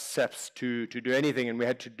cops, trust SAPs to do anything, and we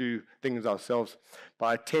had to do things ourselves.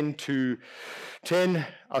 By 10:10,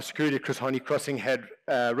 our security at Chris Hani Crossing had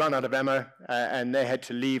run out of ammo, and they had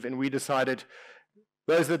to leave, and we decided,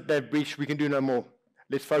 those that they've breached, we can do no more.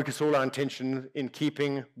 Let's focus all our attention in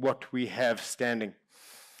keeping what we have standing.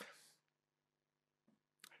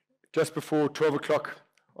 Just before 12 o'clock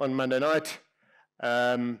on Monday night,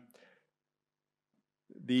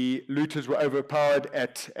 the looters were overpowered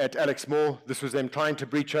at Alex Mall. This was them trying to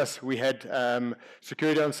breach us. We had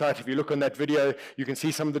security on site. If you look on that video, you can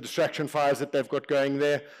see some of the distraction fires that they've got going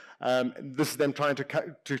there. This is them trying to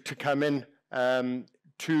come in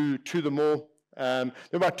to the mall. There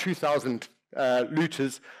were about 2,000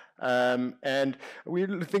 looters. And we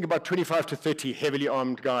think about 25 to 30 heavily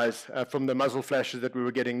armed guys from the muzzle flashes that we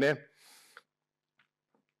were getting there.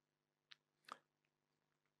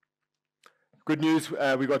 Good news,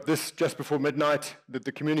 we got this just before midnight, that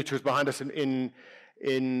the community was behind us in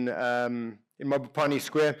Mabopane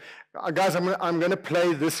Square. Guys, I'm going to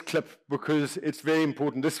play this clip because it's very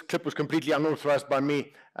important. This clip was completely unauthorized by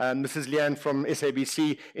me. This is Leanne from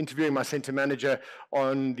SABC interviewing my center manager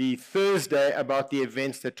on the Thursday about the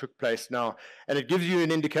events that took place now. And it gives you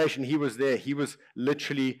an indication he was there. He was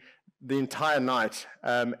literally the entire night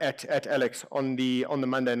at Alex on the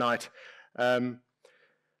Monday night.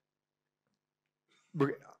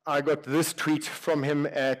 I got this tweet from him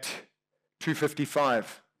at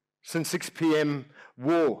 2:55. Since 6 p.m.,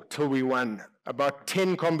 war till we won. About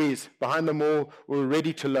 10 combis behind the mall were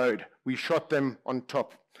ready to load. We shot them on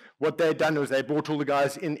top. What they had done was they brought all the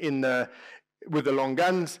guys with the long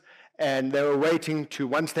guns, and they were waiting to,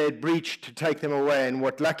 once they had breached, to take them away. And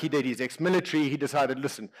what Lucky did, he's ex-military, he decided,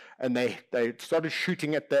 listen, and they started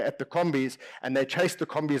shooting at the combis, and they chased the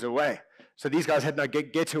combis away. So these guys had no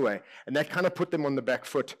getaway, and that kind of put them on the back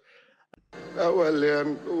foot. We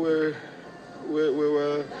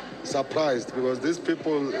were surprised because these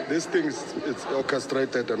things, it's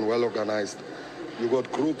orchestrated and well organized. You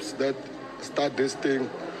got groups that start this thing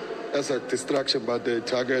as a distraction, but they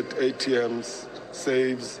target ATMs,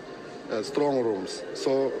 safes, strong rooms.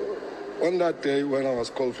 So on that day when I was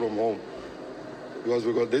called from home, because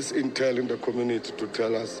we got this intel in the community to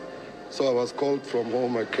tell us, so I was called from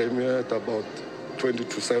home. I came here at about 20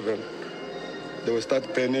 to 7. They will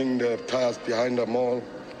start burning the tires behind the mall,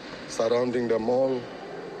 surrounding the mall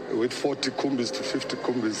with 40 kumbis to 50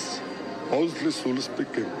 kumbis, mostly Zulu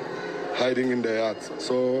speaking, hiding in the yards.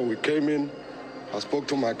 So we came in, I spoke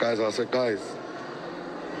to my guys, I said, guys,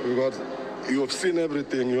 you have seen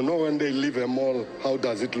everything. You know when they leave a mall, how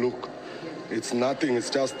does it look? It's nothing, it's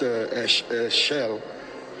just a shell.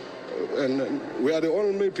 And we are the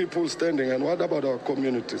only people standing, and what about our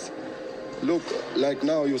communities? look, like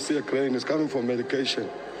now you see a crane is coming for medication.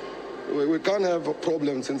 We can't have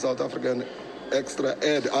problems in South Africa and extra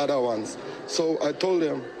add other ones. So I told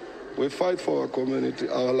them, we fight for our community,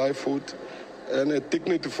 our livelihood, and a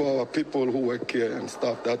dignity for our people who work here and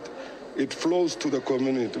stuff, that it flows to the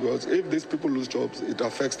community, because if these people lose jobs, it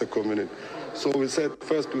affects the community. So we said,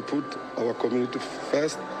 first we put our community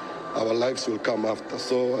first, our lives will come after.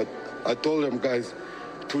 So I told them, guys,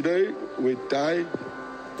 today we die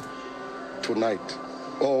tonight,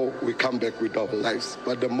 or we come back with our lives,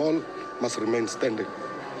 but the mall must remain standing.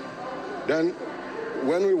 Then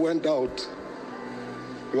when we went out,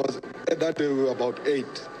 because at that day we were about 8,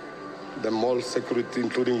 the mall security,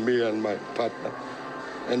 including me and my partner.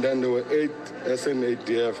 And then there were 8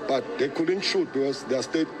 SNADF, but they couldn't shoot because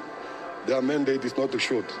their mandate is not to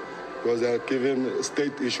shoot, because they are given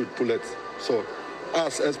state-issued bullets. So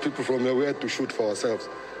us as people from here, we had to shoot for ourselves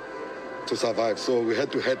to survive. So we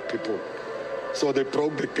had to hit people. So they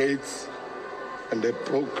broke the gates and they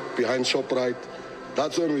broke behind ShopRite.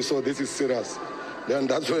 That's when we saw this is serious. Then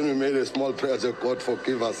that's when we made a small prayer, said, God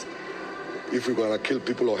forgive us if we're gonna kill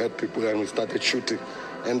people or hurt people, and we started shooting.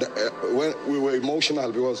 And when we were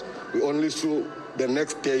emotional because we only saw the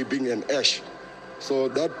next day being an ash. So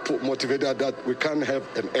that motivated that we can't have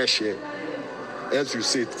an ash here, as you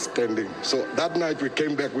see it standing. So that night we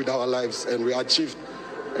came back with our lives and we achieved.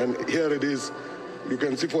 And here it is. You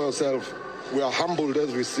can see for yourself. We are humbled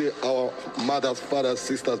as we see our mothers, fathers,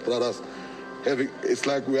 sisters, brothers having. It's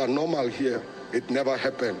like we are normal here. It never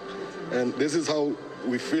happened. And this is how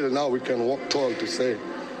we feel now. We can walk tall to say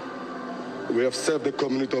we have served the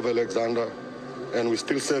community of Alexandra, and we're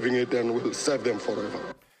still serving it, and we'll serve them forever.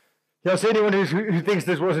 Yeah, so anyone who thinks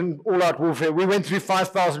this wasn't all-out warfare, we went through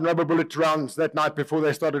 5,000 rubber bullet rounds that night before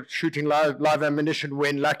they started shooting live ammunition,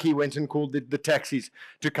 when Lucky went and called the taxis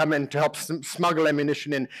to come in to help smuggle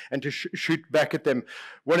ammunition in and to shoot back at them.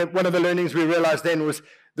 One of the learnings we realized then was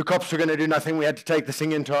the cops were going to do nothing. We had to take this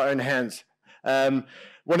thing into our own hands.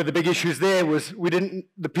 One of the big issues there was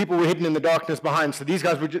the people were hidden in the darkness behind. So these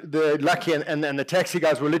guys were, the Lucky and the taxi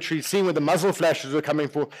guys were literally seeing where the muzzle flashes were coming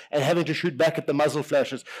for and having to shoot back at the muzzle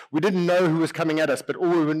flashes. We didn't know who was coming at us, but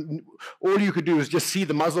all you could do was just see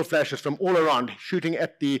the muzzle flashes from all around shooting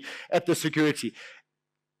at the security.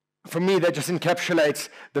 For me, that just encapsulates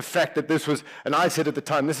the fact that this was, and I said at the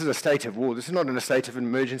time, this is a state of war. This is not in a state of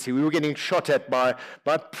emergency. We were getting shot at by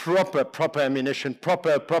proper ammunition,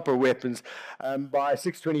 proper weapons. By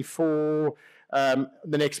 6:24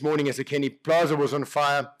 the next morning, as the Kenny Plaza was on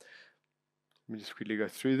fire. Let me just quickly go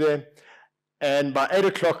through there. And by 8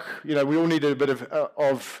 o'clock, we all needed a bit of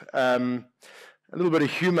a little bit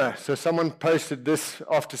of humor. So someone posted this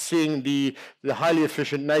after seeing the highly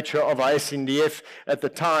efficient nature of ISNDF at the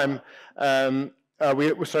time.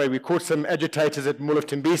 We caught some agitators at Mall of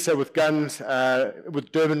Tembisa with guns,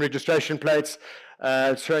 with Durban registration plates,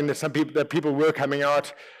 showing that people were coming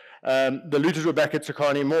out. The looters were back at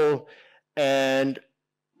Tsakani Mall, and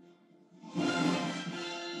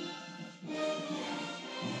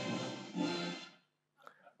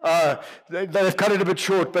they've cut it a bit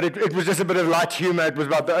short, but it was just a bit of light humor. It was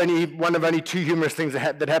about one of only 2 humorous things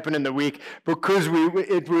that happened in the week, because we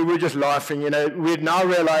were just laughing. We had now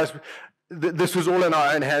realized this was all in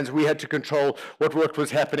our own hands. We had to control what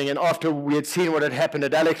was happening. And after we had seen what had happened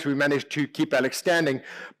at Alex, we managed to keep Alex standing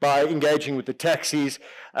by engaging with the taxis.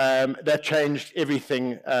 That changed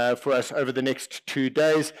everything for us over the next 2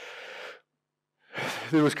 days.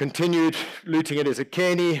 There was continued looting at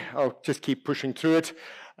Ezekeni. I'll just keep pushing through it.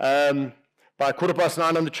 By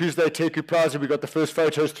 9:15 on the Tuesday, Teku Plaza, we got the first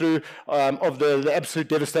photos through of the absolute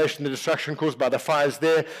devastation, the destruction caused by the fires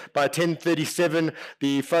there. By 10:37,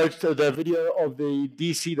 the video of the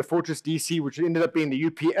DC, the Fortress DC, which ended up being the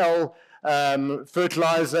UPL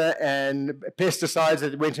fertilizer and pesticides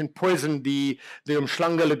that went and poisoned the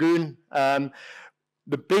Umhlanga Lagoon.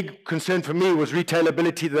 The big concern for me was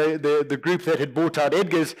retailability. The group that had bought out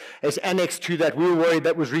Edgar's as annexed to that, we were worried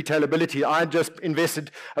that was retailability. I just invested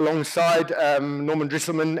alongside Norman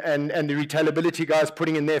Drisselman and the retailability guys,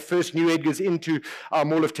 putting in their first new Edgar's into our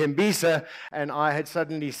Mall of Tembisa, and I had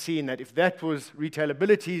suddenly seen that if that was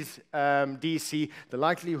retailability's DC, the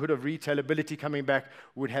likelihood of retailability coming back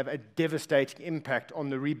would have a devastating impact on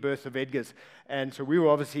the rebirth of Edgar's. And so we were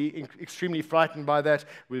obviously extremely frightened by that.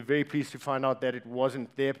 We were very pleased to find out that it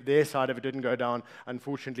wasn't their side of it didn't go down.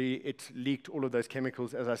 Unfortunately, it leaked all of those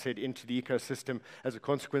chemicals, as I said, into the ecosystem as a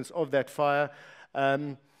consequence of that fire.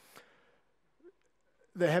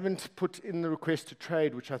 they haven't put in the request to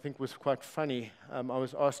trade, which I think was quite funny.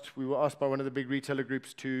 We were asked by one of the big retailer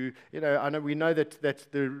groups to, we know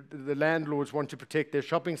that the landlords want to protect their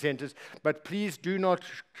shopping centres, but please do not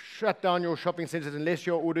shut down your shopping centres unless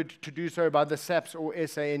you're ordered to do so by the SAPS or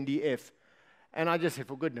SANDF. And I just said,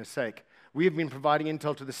 for goodness sake, we have been providing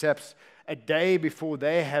intel to the SAPS a day before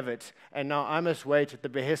they have it, and now I must wait at the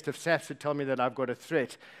behest of SAPS to tell me that I've got a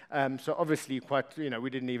threat. So obviously we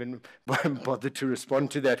didn't even bother to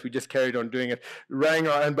respond to that. We just carried on doing it, rowing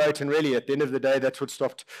our own boat, and really at the end of the day, that's what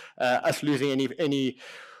stopped us losing any.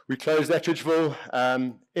 We closed Atteridgeville.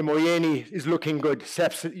 Emoyeni is looking good.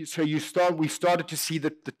 SAPS, so we started to see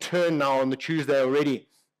the turn now on the Tuesday already.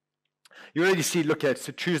 You already see, look at,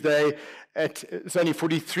 so Tuesday, it's only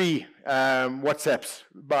 43 WhatsApps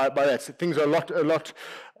by that. So things are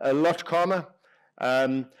a lot calmer.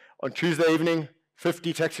 On Tuesday evening,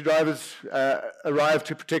 50 taxi drivers arrived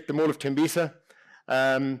to protect the Mall of Tembisa.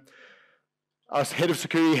 Our head of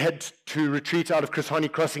security had to retreat out of Chris Hani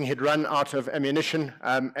Crossing. He'd run out of ammunition,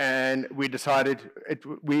 and we decided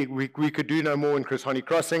we could do no more in Chris Hani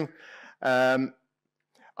Crossing.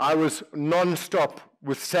 I was non-stop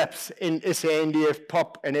with SAPS, in SANDF,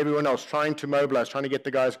 POP, and everyone else, trying to mobilize, trying to get the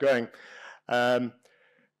guys going.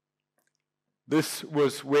 This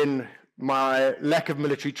was when my lack of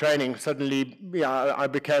military training suddenly, I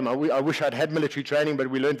wish I'd had military training, but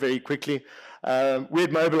we learned very quickly. We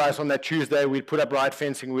had mobilized on that Tuesday. We'd put up riot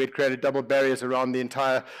fencing. We had created double barriers around the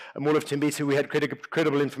entire Mall of Tembisa. We had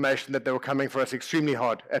credible information that they were coming for us extremely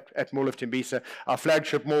hard at Mall of Tembisa. Our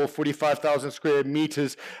flagship mall, 45,000 square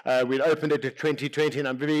meters. We'd opened it in 2020, and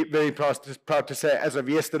I'm very, very proud to say, as of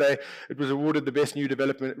yesterday, it was awarded the best new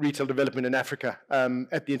retail development in Africa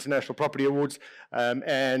at the International Property Awards.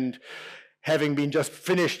 And having been just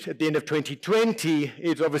finished at the end of 2020,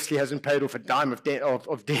 it obviously hasn't paid off a dime of debt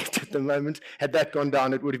at the moment. Had that gone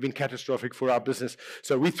down, it would have been catastrophic for our business.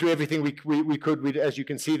 So we threw everything we could. As you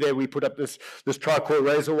can see there, we put up this tri-core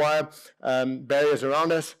razor wire barriers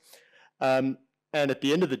around us. And at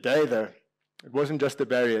the end of the day, though, it wasn't just the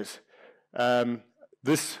barriers.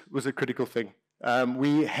 This was a critical thing.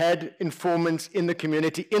 We had informants in the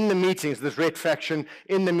community, in the meetings, this red faction,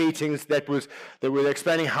 in the meetings that were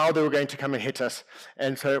explaining how they were going to come and hit us.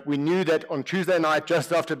 And so we knew that on Tuesday night,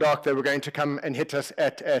 just after dark, they were going to come and hit us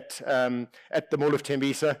at the Mall of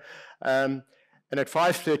Tembisa. And at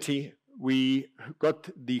 5:30, we got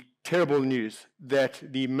the terrible news that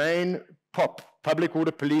the main POP, Public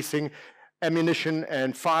Order Policing, ammunition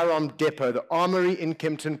and firearm depot, the armory in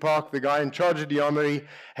Kempton Park, the guy in charge of the armory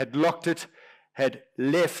had locked it, had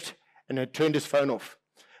left, and had turned his phone off.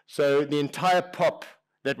 So the entire POP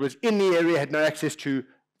that was in the area had no access to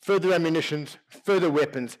further ammunitions, further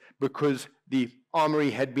weapons, because the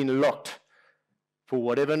armory had been locked for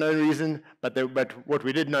whatever known reason. But what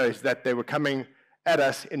we did know is that they were coming at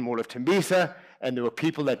us in Mall of Tembisa, and there were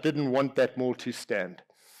people that didn't want that mall to stand.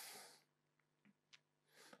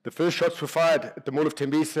 The first shots were fired at the Mall of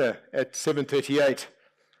Tembisa at 7:38.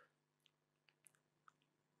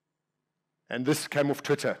 And this came off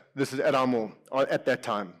Twitter. This is at our mall at that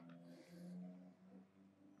time.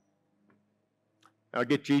 I'll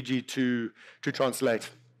get Gigi to translate.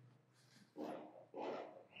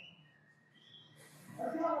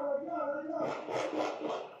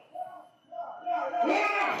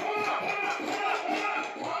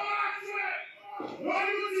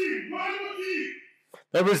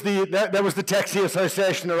 That was the taxi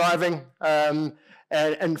association arriving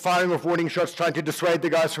and firing off warning shots, trying to dissuade the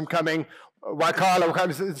guys from coming.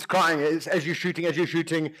 Waikala is crying as you're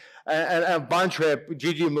shooting. And a bunch where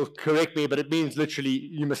Gigi will correct me, but it means literally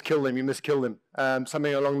you must kill them,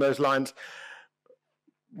 something along those lines.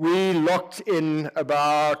 We locked in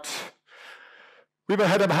we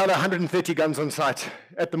had about 130 guns on site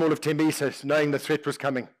at the Mall of Tembisa, knowing the threat was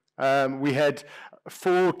coming. We had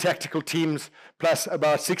 4 tactical teams plus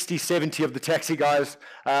about 60, 70 of the taxi guys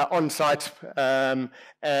on site. And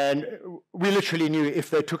we literally knew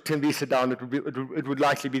if they took Tembisa down, it would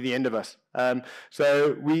likely be the end of us.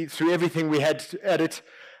 So we threw everything we had at it.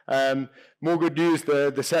 More good news,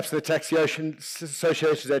 the SAPS and the taxi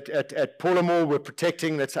associations at Paula Mall were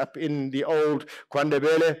protecting. That's up in the old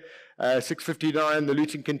Kwandebele. 6:59, the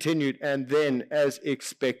looting continued. And then, as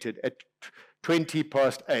expected, at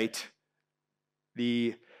 8:20,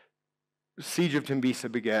 the siege of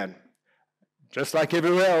Tembisa began. Just like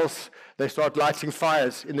everywhere else, they start lighting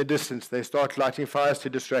fires in the distance. They start lighting fires to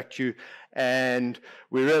distract you. And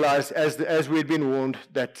we realized, as we had been warned,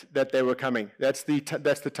 that they were coming. That's the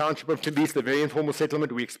township of Tembisa, the very informal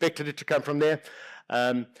settlement. We expected it to come from there.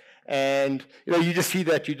 And you just see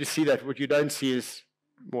that. What you don't see is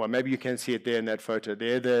well, maybe you can see it there in that photo.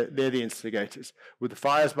 They're the instigators. With the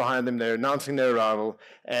fires behind them, they're announcing their arrival,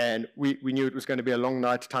 and we knew it was going to be a long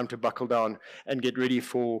night, time to buckle down and get ready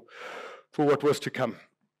for what was to come.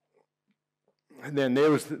 And then there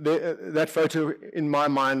was that photo in my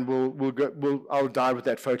mind. I'll die with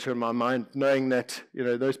that photo in my mind, knowing that, you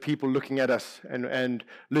know, those people looking at us, and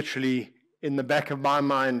literally in the back of my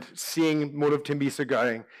mind, seeing Mall of Tembisa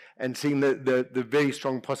going, and seeing the very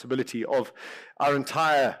strong possibility of our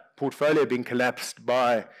entire portfolio being collapsed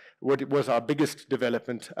by what was our biggest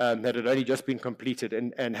development that had only just been completed,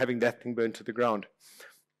 and having that thing burned to the ground.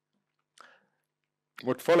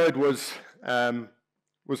 What followed was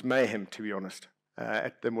mayhem, to be honest,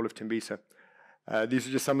 at the Mall of Tembisa. These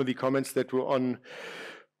are just some of the comments that were on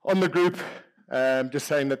the group, just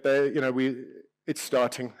saying that it's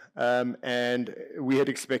starting, and we had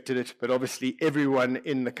expected it, but obviously everyone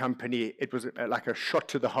in the company, it was like a shot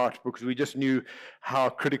to the heart, because we just knew how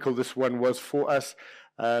critical this one was for us.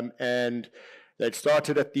 And they'd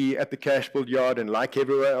started at the cash build yard, and like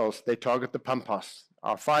everywhere else, they target the pump house,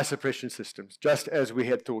 our fire suppression systems, just as we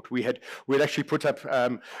had thought. We'd actually put up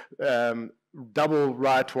double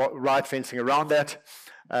right fencing around that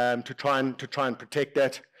to try and protect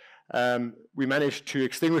that. We managed to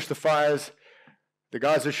extinguish the fires. The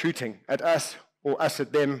guys are shooting at us, or us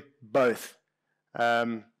at them, both,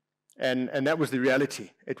 and that was the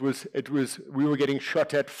reality. We were getting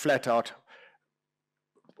shot at flat out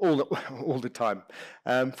all the time.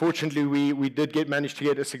 Fortunately, we did manage to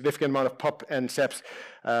get a significant amount of pop and SAPs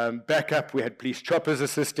back up. We had police choppers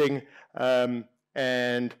assisting,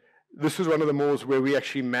 and this was one of the malls where we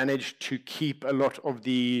actually managed to keep a lot of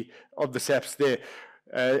the SAPs there.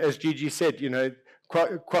 As Gigi said, you know,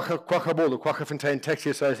 Kwagabol, the Kwaggafontein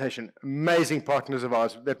Taxi Association, amazing partners of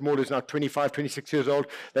ours. That mall is now 25, 26 years old.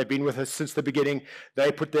 They've been with us since the beginning. They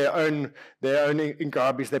put their own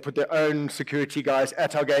Ingabis, they put their own security guys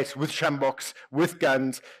at our gates with shambox, with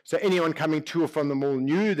guns. So anyone coming to or from the mall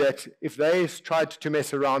knew that if they tried to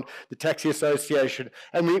mess around, the Taxi Association,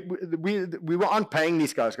 and we weren't paying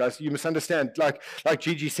these guys, you must understand. Like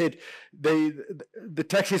Gigi said, the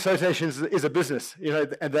Taxi Association is a business, you know,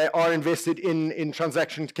 and they are invested in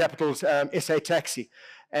transaction capitals, SA Taxi,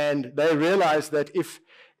 and they realized that if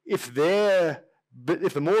the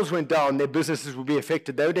malls went down, their businesses would be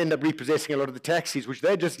affected. They would end up repossessing a lot of the taxis, which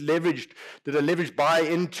they just did a leveraged buy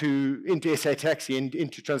into SA Taxi,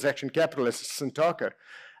 into transaction capital as Santaka.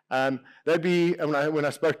 When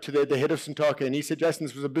I spoke to the head of Santaka, and he said, Jason,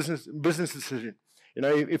 this was a business decision. You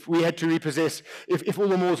know, if we had to repossess, if all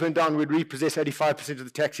the malls went down, we'd repossess 85% of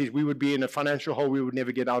the taxis. We would be in a financial hole we would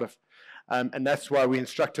never get out of. And that's why we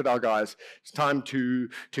instructed our guys, it's time to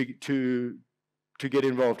get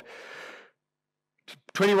involved.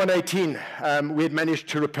 2118, we had managed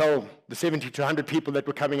to repel the 70 to 100 people that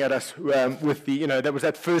were coming at us with the, you know, that was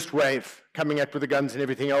that first wave coming at with the guns and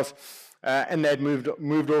everything else. And they'd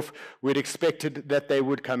moved off. We'd expected that they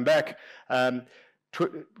would come back.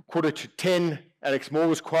 9:45, Alex Moore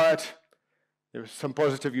was quiet. There was some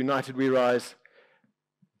positive. United We Rise.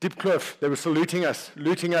 Dipkloof, they were still looting us.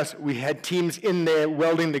 We had teams in there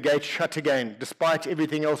welding the gate shut again, despite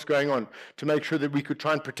everything else going on, to make sure that we could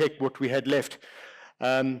try and protect what we had left.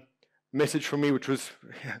 Message from me, which was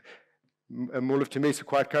Mall of Tembisa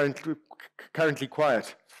currently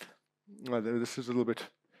quiet. Oh, this is a little bit.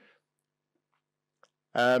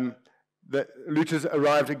 The looters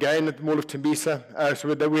arrived again at the Mall of Tembisa.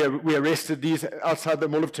 So we arrested these outside the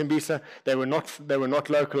Mall of Tembisa. They were not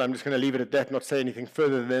local. I'm just going to leave it at that, not say anything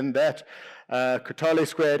further than that. Kotale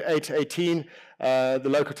Square at 8:18. The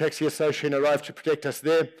local taxi association arrived to protect us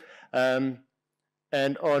there.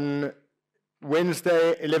 And on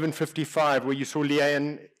Wednesday, 11:55, where you saw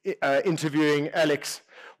Leanne interviewing Alex,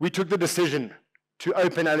 we took the decision to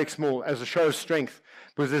open Alex Mall as a show of strength.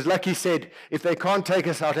 Because as Lucky said, if they can't take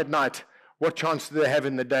us out at night, what chance do they have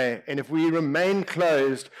in the day? And if we remain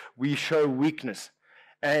closed, we show weakness.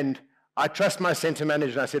 And I trust my center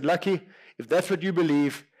manager. And I said, Lucky, if that's what you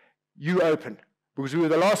believe, you open. Because we were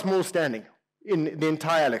the last mall standing in the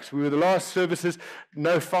entire Alex. We were the last services,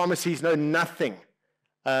 no pharmacies, no nothing.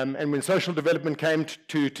 And when social development came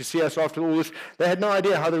to see us after all this, they had no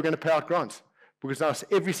idea how they were going to pay out grants. Because now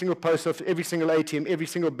every single post office, every single ATM, every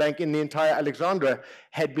single bank in the entire Alexandra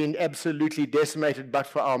had been absolutely decimated but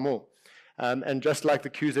for our mall. And just like the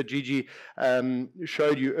queues that Gigi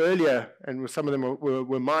showed you earlier, and some of them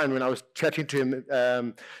were mine when I was chatting to him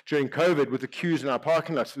during COVID with the queues in our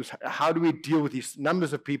parking lots, was how do we deal with these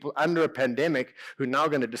numbers of people under a pandemic who are now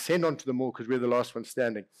going to descend onto the mall because we're the last one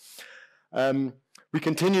standing. We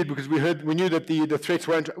continued because we knew that the threats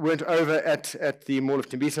weren't over at the Mall of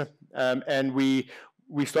Tembisa, and we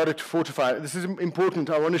we started to fortify. This is important.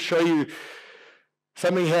 I want to show you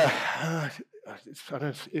something here. I don't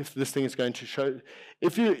know if this thing is going to show.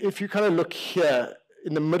 If you kind of look here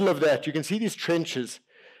in the middle of that, you can see these trenches.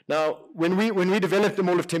 Now, when we developed the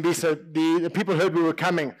Mall of Tembisa, the people heard we were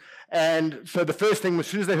coming. And so the first thing, as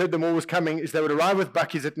soon as they heard the mall was coming, is they would arrive with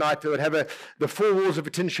buckies at night. They would have the four walls of a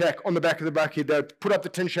tin shack on the back of the bucky. They would put up the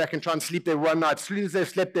tin shack and try and sleep there one night. As soon as they've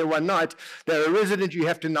slept there one night, they're a resident. You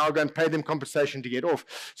have to now go and pay them compensation to get off.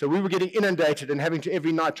 So we were getting inundated and having to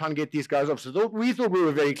every night try and get these guys off. So we thought we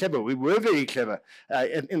were very clever. We were very clever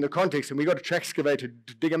in the context. And we got a track excavator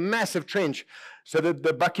to dig a massive trench so that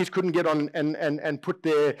the buckies couldn't get on and put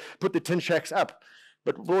the tin shacks up.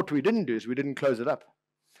 But what we didn't do is we didn't close it up.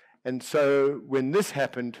 And so when this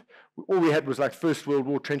happened, all we had was like First World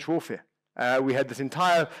War trench warfare. We had this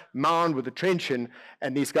entire mound with a trench in,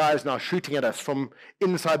 and these guys now shooting at us from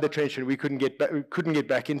inside the trench, and we couldn't get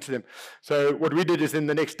back into them. So what we did is, in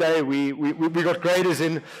the next day, we got graders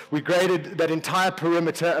in. We graded that entire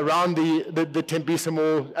perimeter around the Tembisa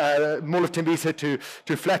Mall of Tembisa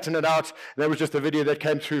to flatten it out. That was just a video that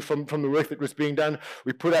came through from the work that was being done.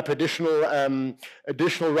 We put up additional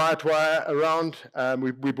riot wire around.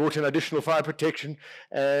 We brought in additional fire protection,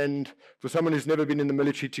 and for someone who's never been in the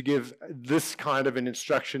military to give this kind of an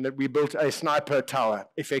instruction, that we built a sniper tower,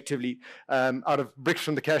 effectively, out of bricks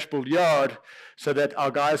from the Cashbuild yard, so that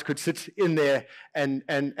our guys could sit in there and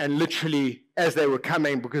literally, as they were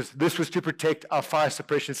coming, because this was to protect our fire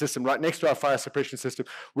suppression system, right next to our fire suppression system,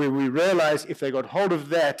 where we realized if they got hold of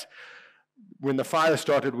that, when the fire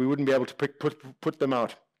started, we wouldn't be able to put them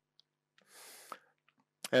out.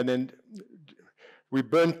 And then we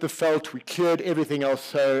burnt the felt, we cleared everything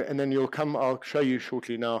else, and then I'll show you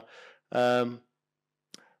shortly now.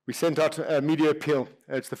 We sent out a media appeal.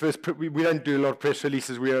 It's the first, we don't do a lot of press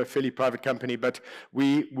releases, we're a fairly private company, but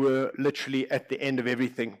we were literally at the end of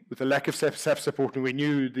everything. With the lack of SAF support, and we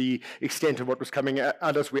knew the extent of what was coming at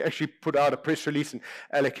us, we actually put out a press release, and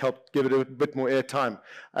Alec helped give it a bit more airtime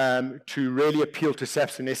to really appeal to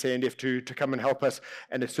SAFs and SANDF to come and help us,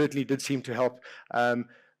 and it certainly did seem to help.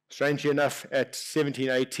 Strangely enough, at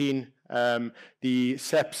 17-18, the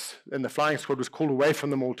SAPs and the flying squad was called away from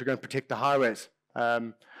the mall to go and protect the highways.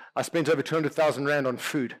 I spent over 200,000 Rand on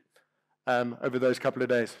food over those couple of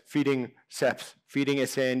days, feeding SAPs, feeding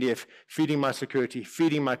SANDF, feeding my security,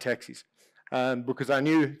 feeding my taxis. Because I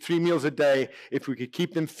knew 3 meals a day, if we could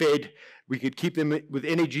keep them fed, we could keep them with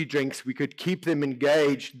energy drinks, we could keep them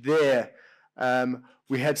engaged there,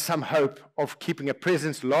 we had some hope of keeping a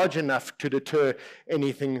presence large enough to deter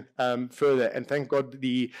anything further. And thank God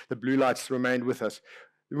the blue lights remained with us.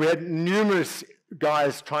 We had numerous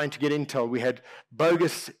guys trying to get intel. We had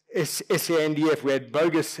bogus SANDF, we had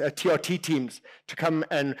bogus TRT teams to come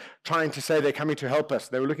and trying to say they're coming to help us.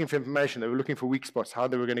 They were looking for information. They were looking for weak spots, how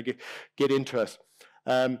they were going to get into us.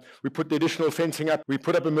 We put the additional fencing up. We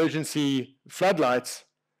put up emergency floodlights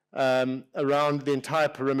around the entire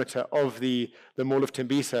perimeter of the Mall of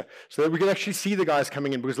Tembisa, so that we could actually see the guys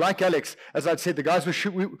coming in. Because like Alex, as I'd said, the guys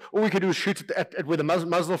were all we could do was shoot at where the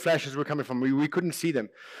muzzle flashes were coming from. We couldn't see them.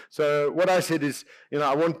 So what I said is,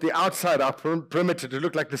 I want the outside, our perimeter, to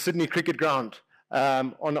look like the Sydney cricket ground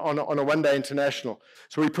on a one-day international.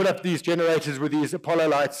 So we put up these generators with these Apollo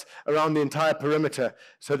lights around the entire perimeter,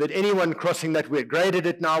 so that anyone crossing that, we had graded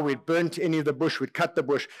it now, we'd burnt any of the bush, we'd cut the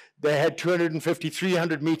bush. They had 250,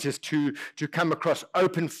 300 meters to come across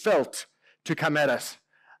open felt to come at us.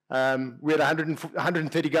 We had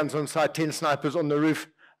 130 guns on site, 10 snipers on the roof,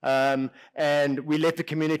 and we let the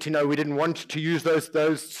community know we didn't want to use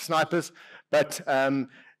those snipers, but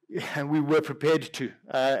and we were prepared to.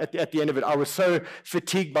 At the end of it, I was so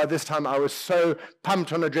fatigued by this time. I was so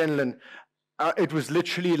pumped on adrenaline. It was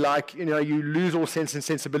literally like, you lose all sense and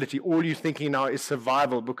sensibility. All you're thinking now is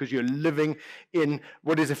survival, because you're living in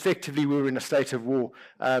what is effectively, we were in a state of war.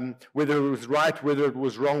 Whether it was right, whether it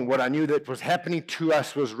was wrong, what I knew that was happening to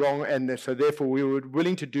us was wrong, and so therefore we were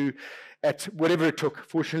willing to do at whatever it took.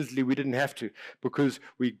 Fortunately, we didn't have to, because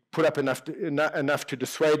we put up enough to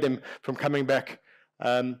dissuade them from coming back.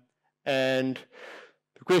 And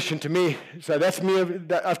the question to me, so that's me.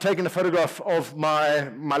 I've taken a photograph of my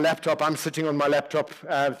laptop. I'm sitting on my laptop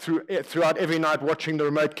throughout every night watching the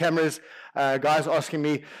remote cameras. Guys asking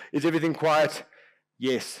me, is everything quiet?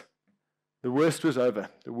 Yes. The worst was over.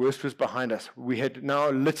 The worst was behind us. We had now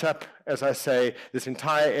lit up, as I say, this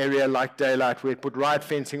entire area like daylight. We had put riot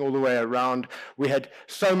fencing all the way around. We had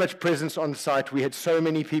so much presence on site. We had so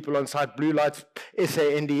many people on site, blue lights,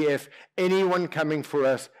 SANDF, anyone coming for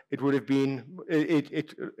us. It would have been,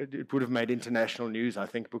 it would have made international news, I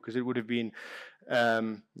think, because it would have been,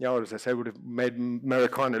 what does I say, would have made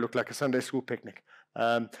Marikana look like a Sunday school picnic.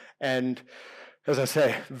 And as I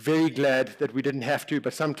say, very glad that we didn't have to,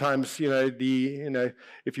 but sometimes,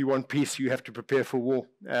 if you want peace, you have to prepare for war.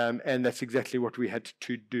 And that's exactly what we had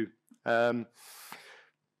to do. At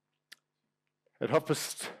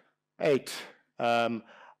 8:30,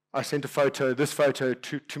 I sent this photo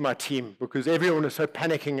to my team, because everyone was so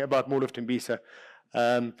panicking about Mall of Tembisa.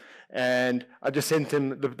 And I just sent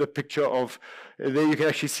them the picture of, there you can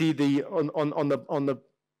actually see on the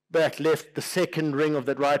back left, the second ring of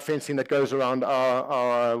that riot fencing that goes around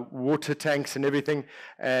our water tanks and everything,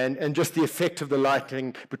 and just the effect of the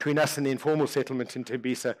lighting between us and the informal settlement in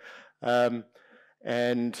Tembisa.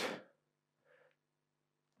 And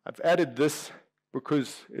I've added this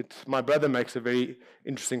because my brother makes a very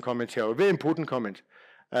interesting comment here, a very important comment.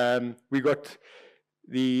 We got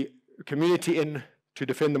the community in to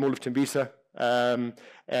defend the Mall of Tembisa,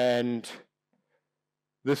 and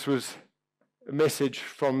this was a message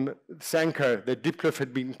from Sanko that Diepkloof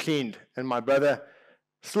had been cleaned, and my brother,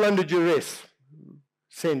 still under duress,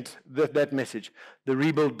 sent that message. The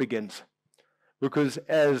rebuild begins. Because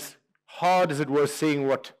as hard as it was seeing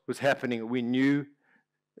what was happening, we knew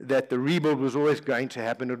that the rebuild was always going to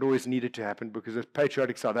happen, it always needed to happen, because as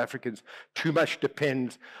patriotic South Africans, too much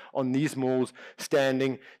depends on these malls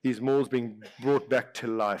standing, these malls being brought back to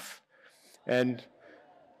life. And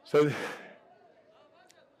so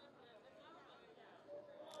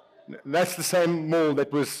that's the same mall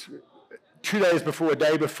that was 2 days before, a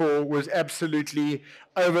day before, was absolutely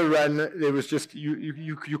overrun. There was just,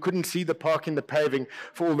 you couldn't see the park in the paving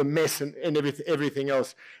for all the mess and everything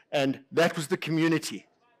else. And that was the community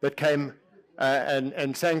that came,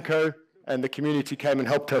 and Sanko and the community came and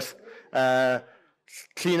helped us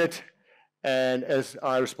clean it. And as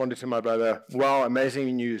I responded to my brother, wow,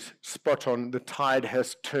 amazing news, spot on, the tide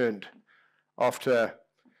has turned after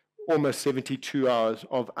almost 72 hours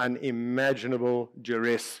of unimaginable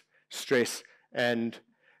duress, stress, and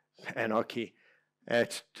anarchy.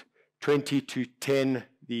 At 20 to 10,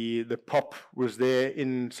 the POP was there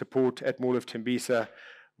in support at Mall of Tembisa.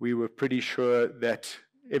 We were pretty sure that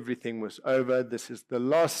everything was over. This is the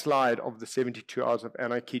last slide of the 72 hours of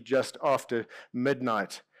anarchy, just after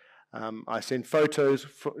midnight. I sent photos,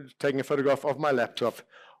 taking a photograph of my laptop.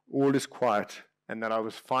 All is quiet, and that I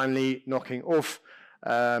was finally knocking off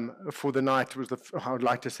for the night. I would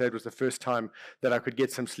like to say it was the first time that I could get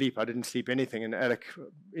some sleep. I didn't sleep anything, and Alec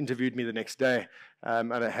interviewed me the next day,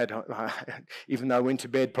 and I had, even though I went to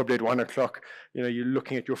bed probably at 1 o'clock, you're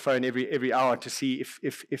looking at your phone every hour to see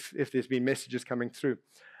if there's been messages coming through.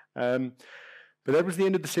 But that was the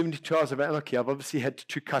end of the 72 hours of anarchy. I've obviously had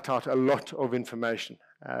to cut out a lot of information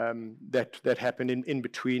that happened in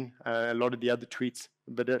between, a lot of the other tweets,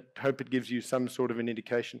 but I hope it gives you some sort of an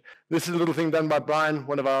indication. This is a little thing done by Brian,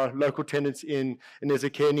 one of our local tenants in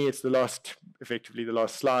Ezekeni. It's effectively the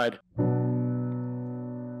last slide.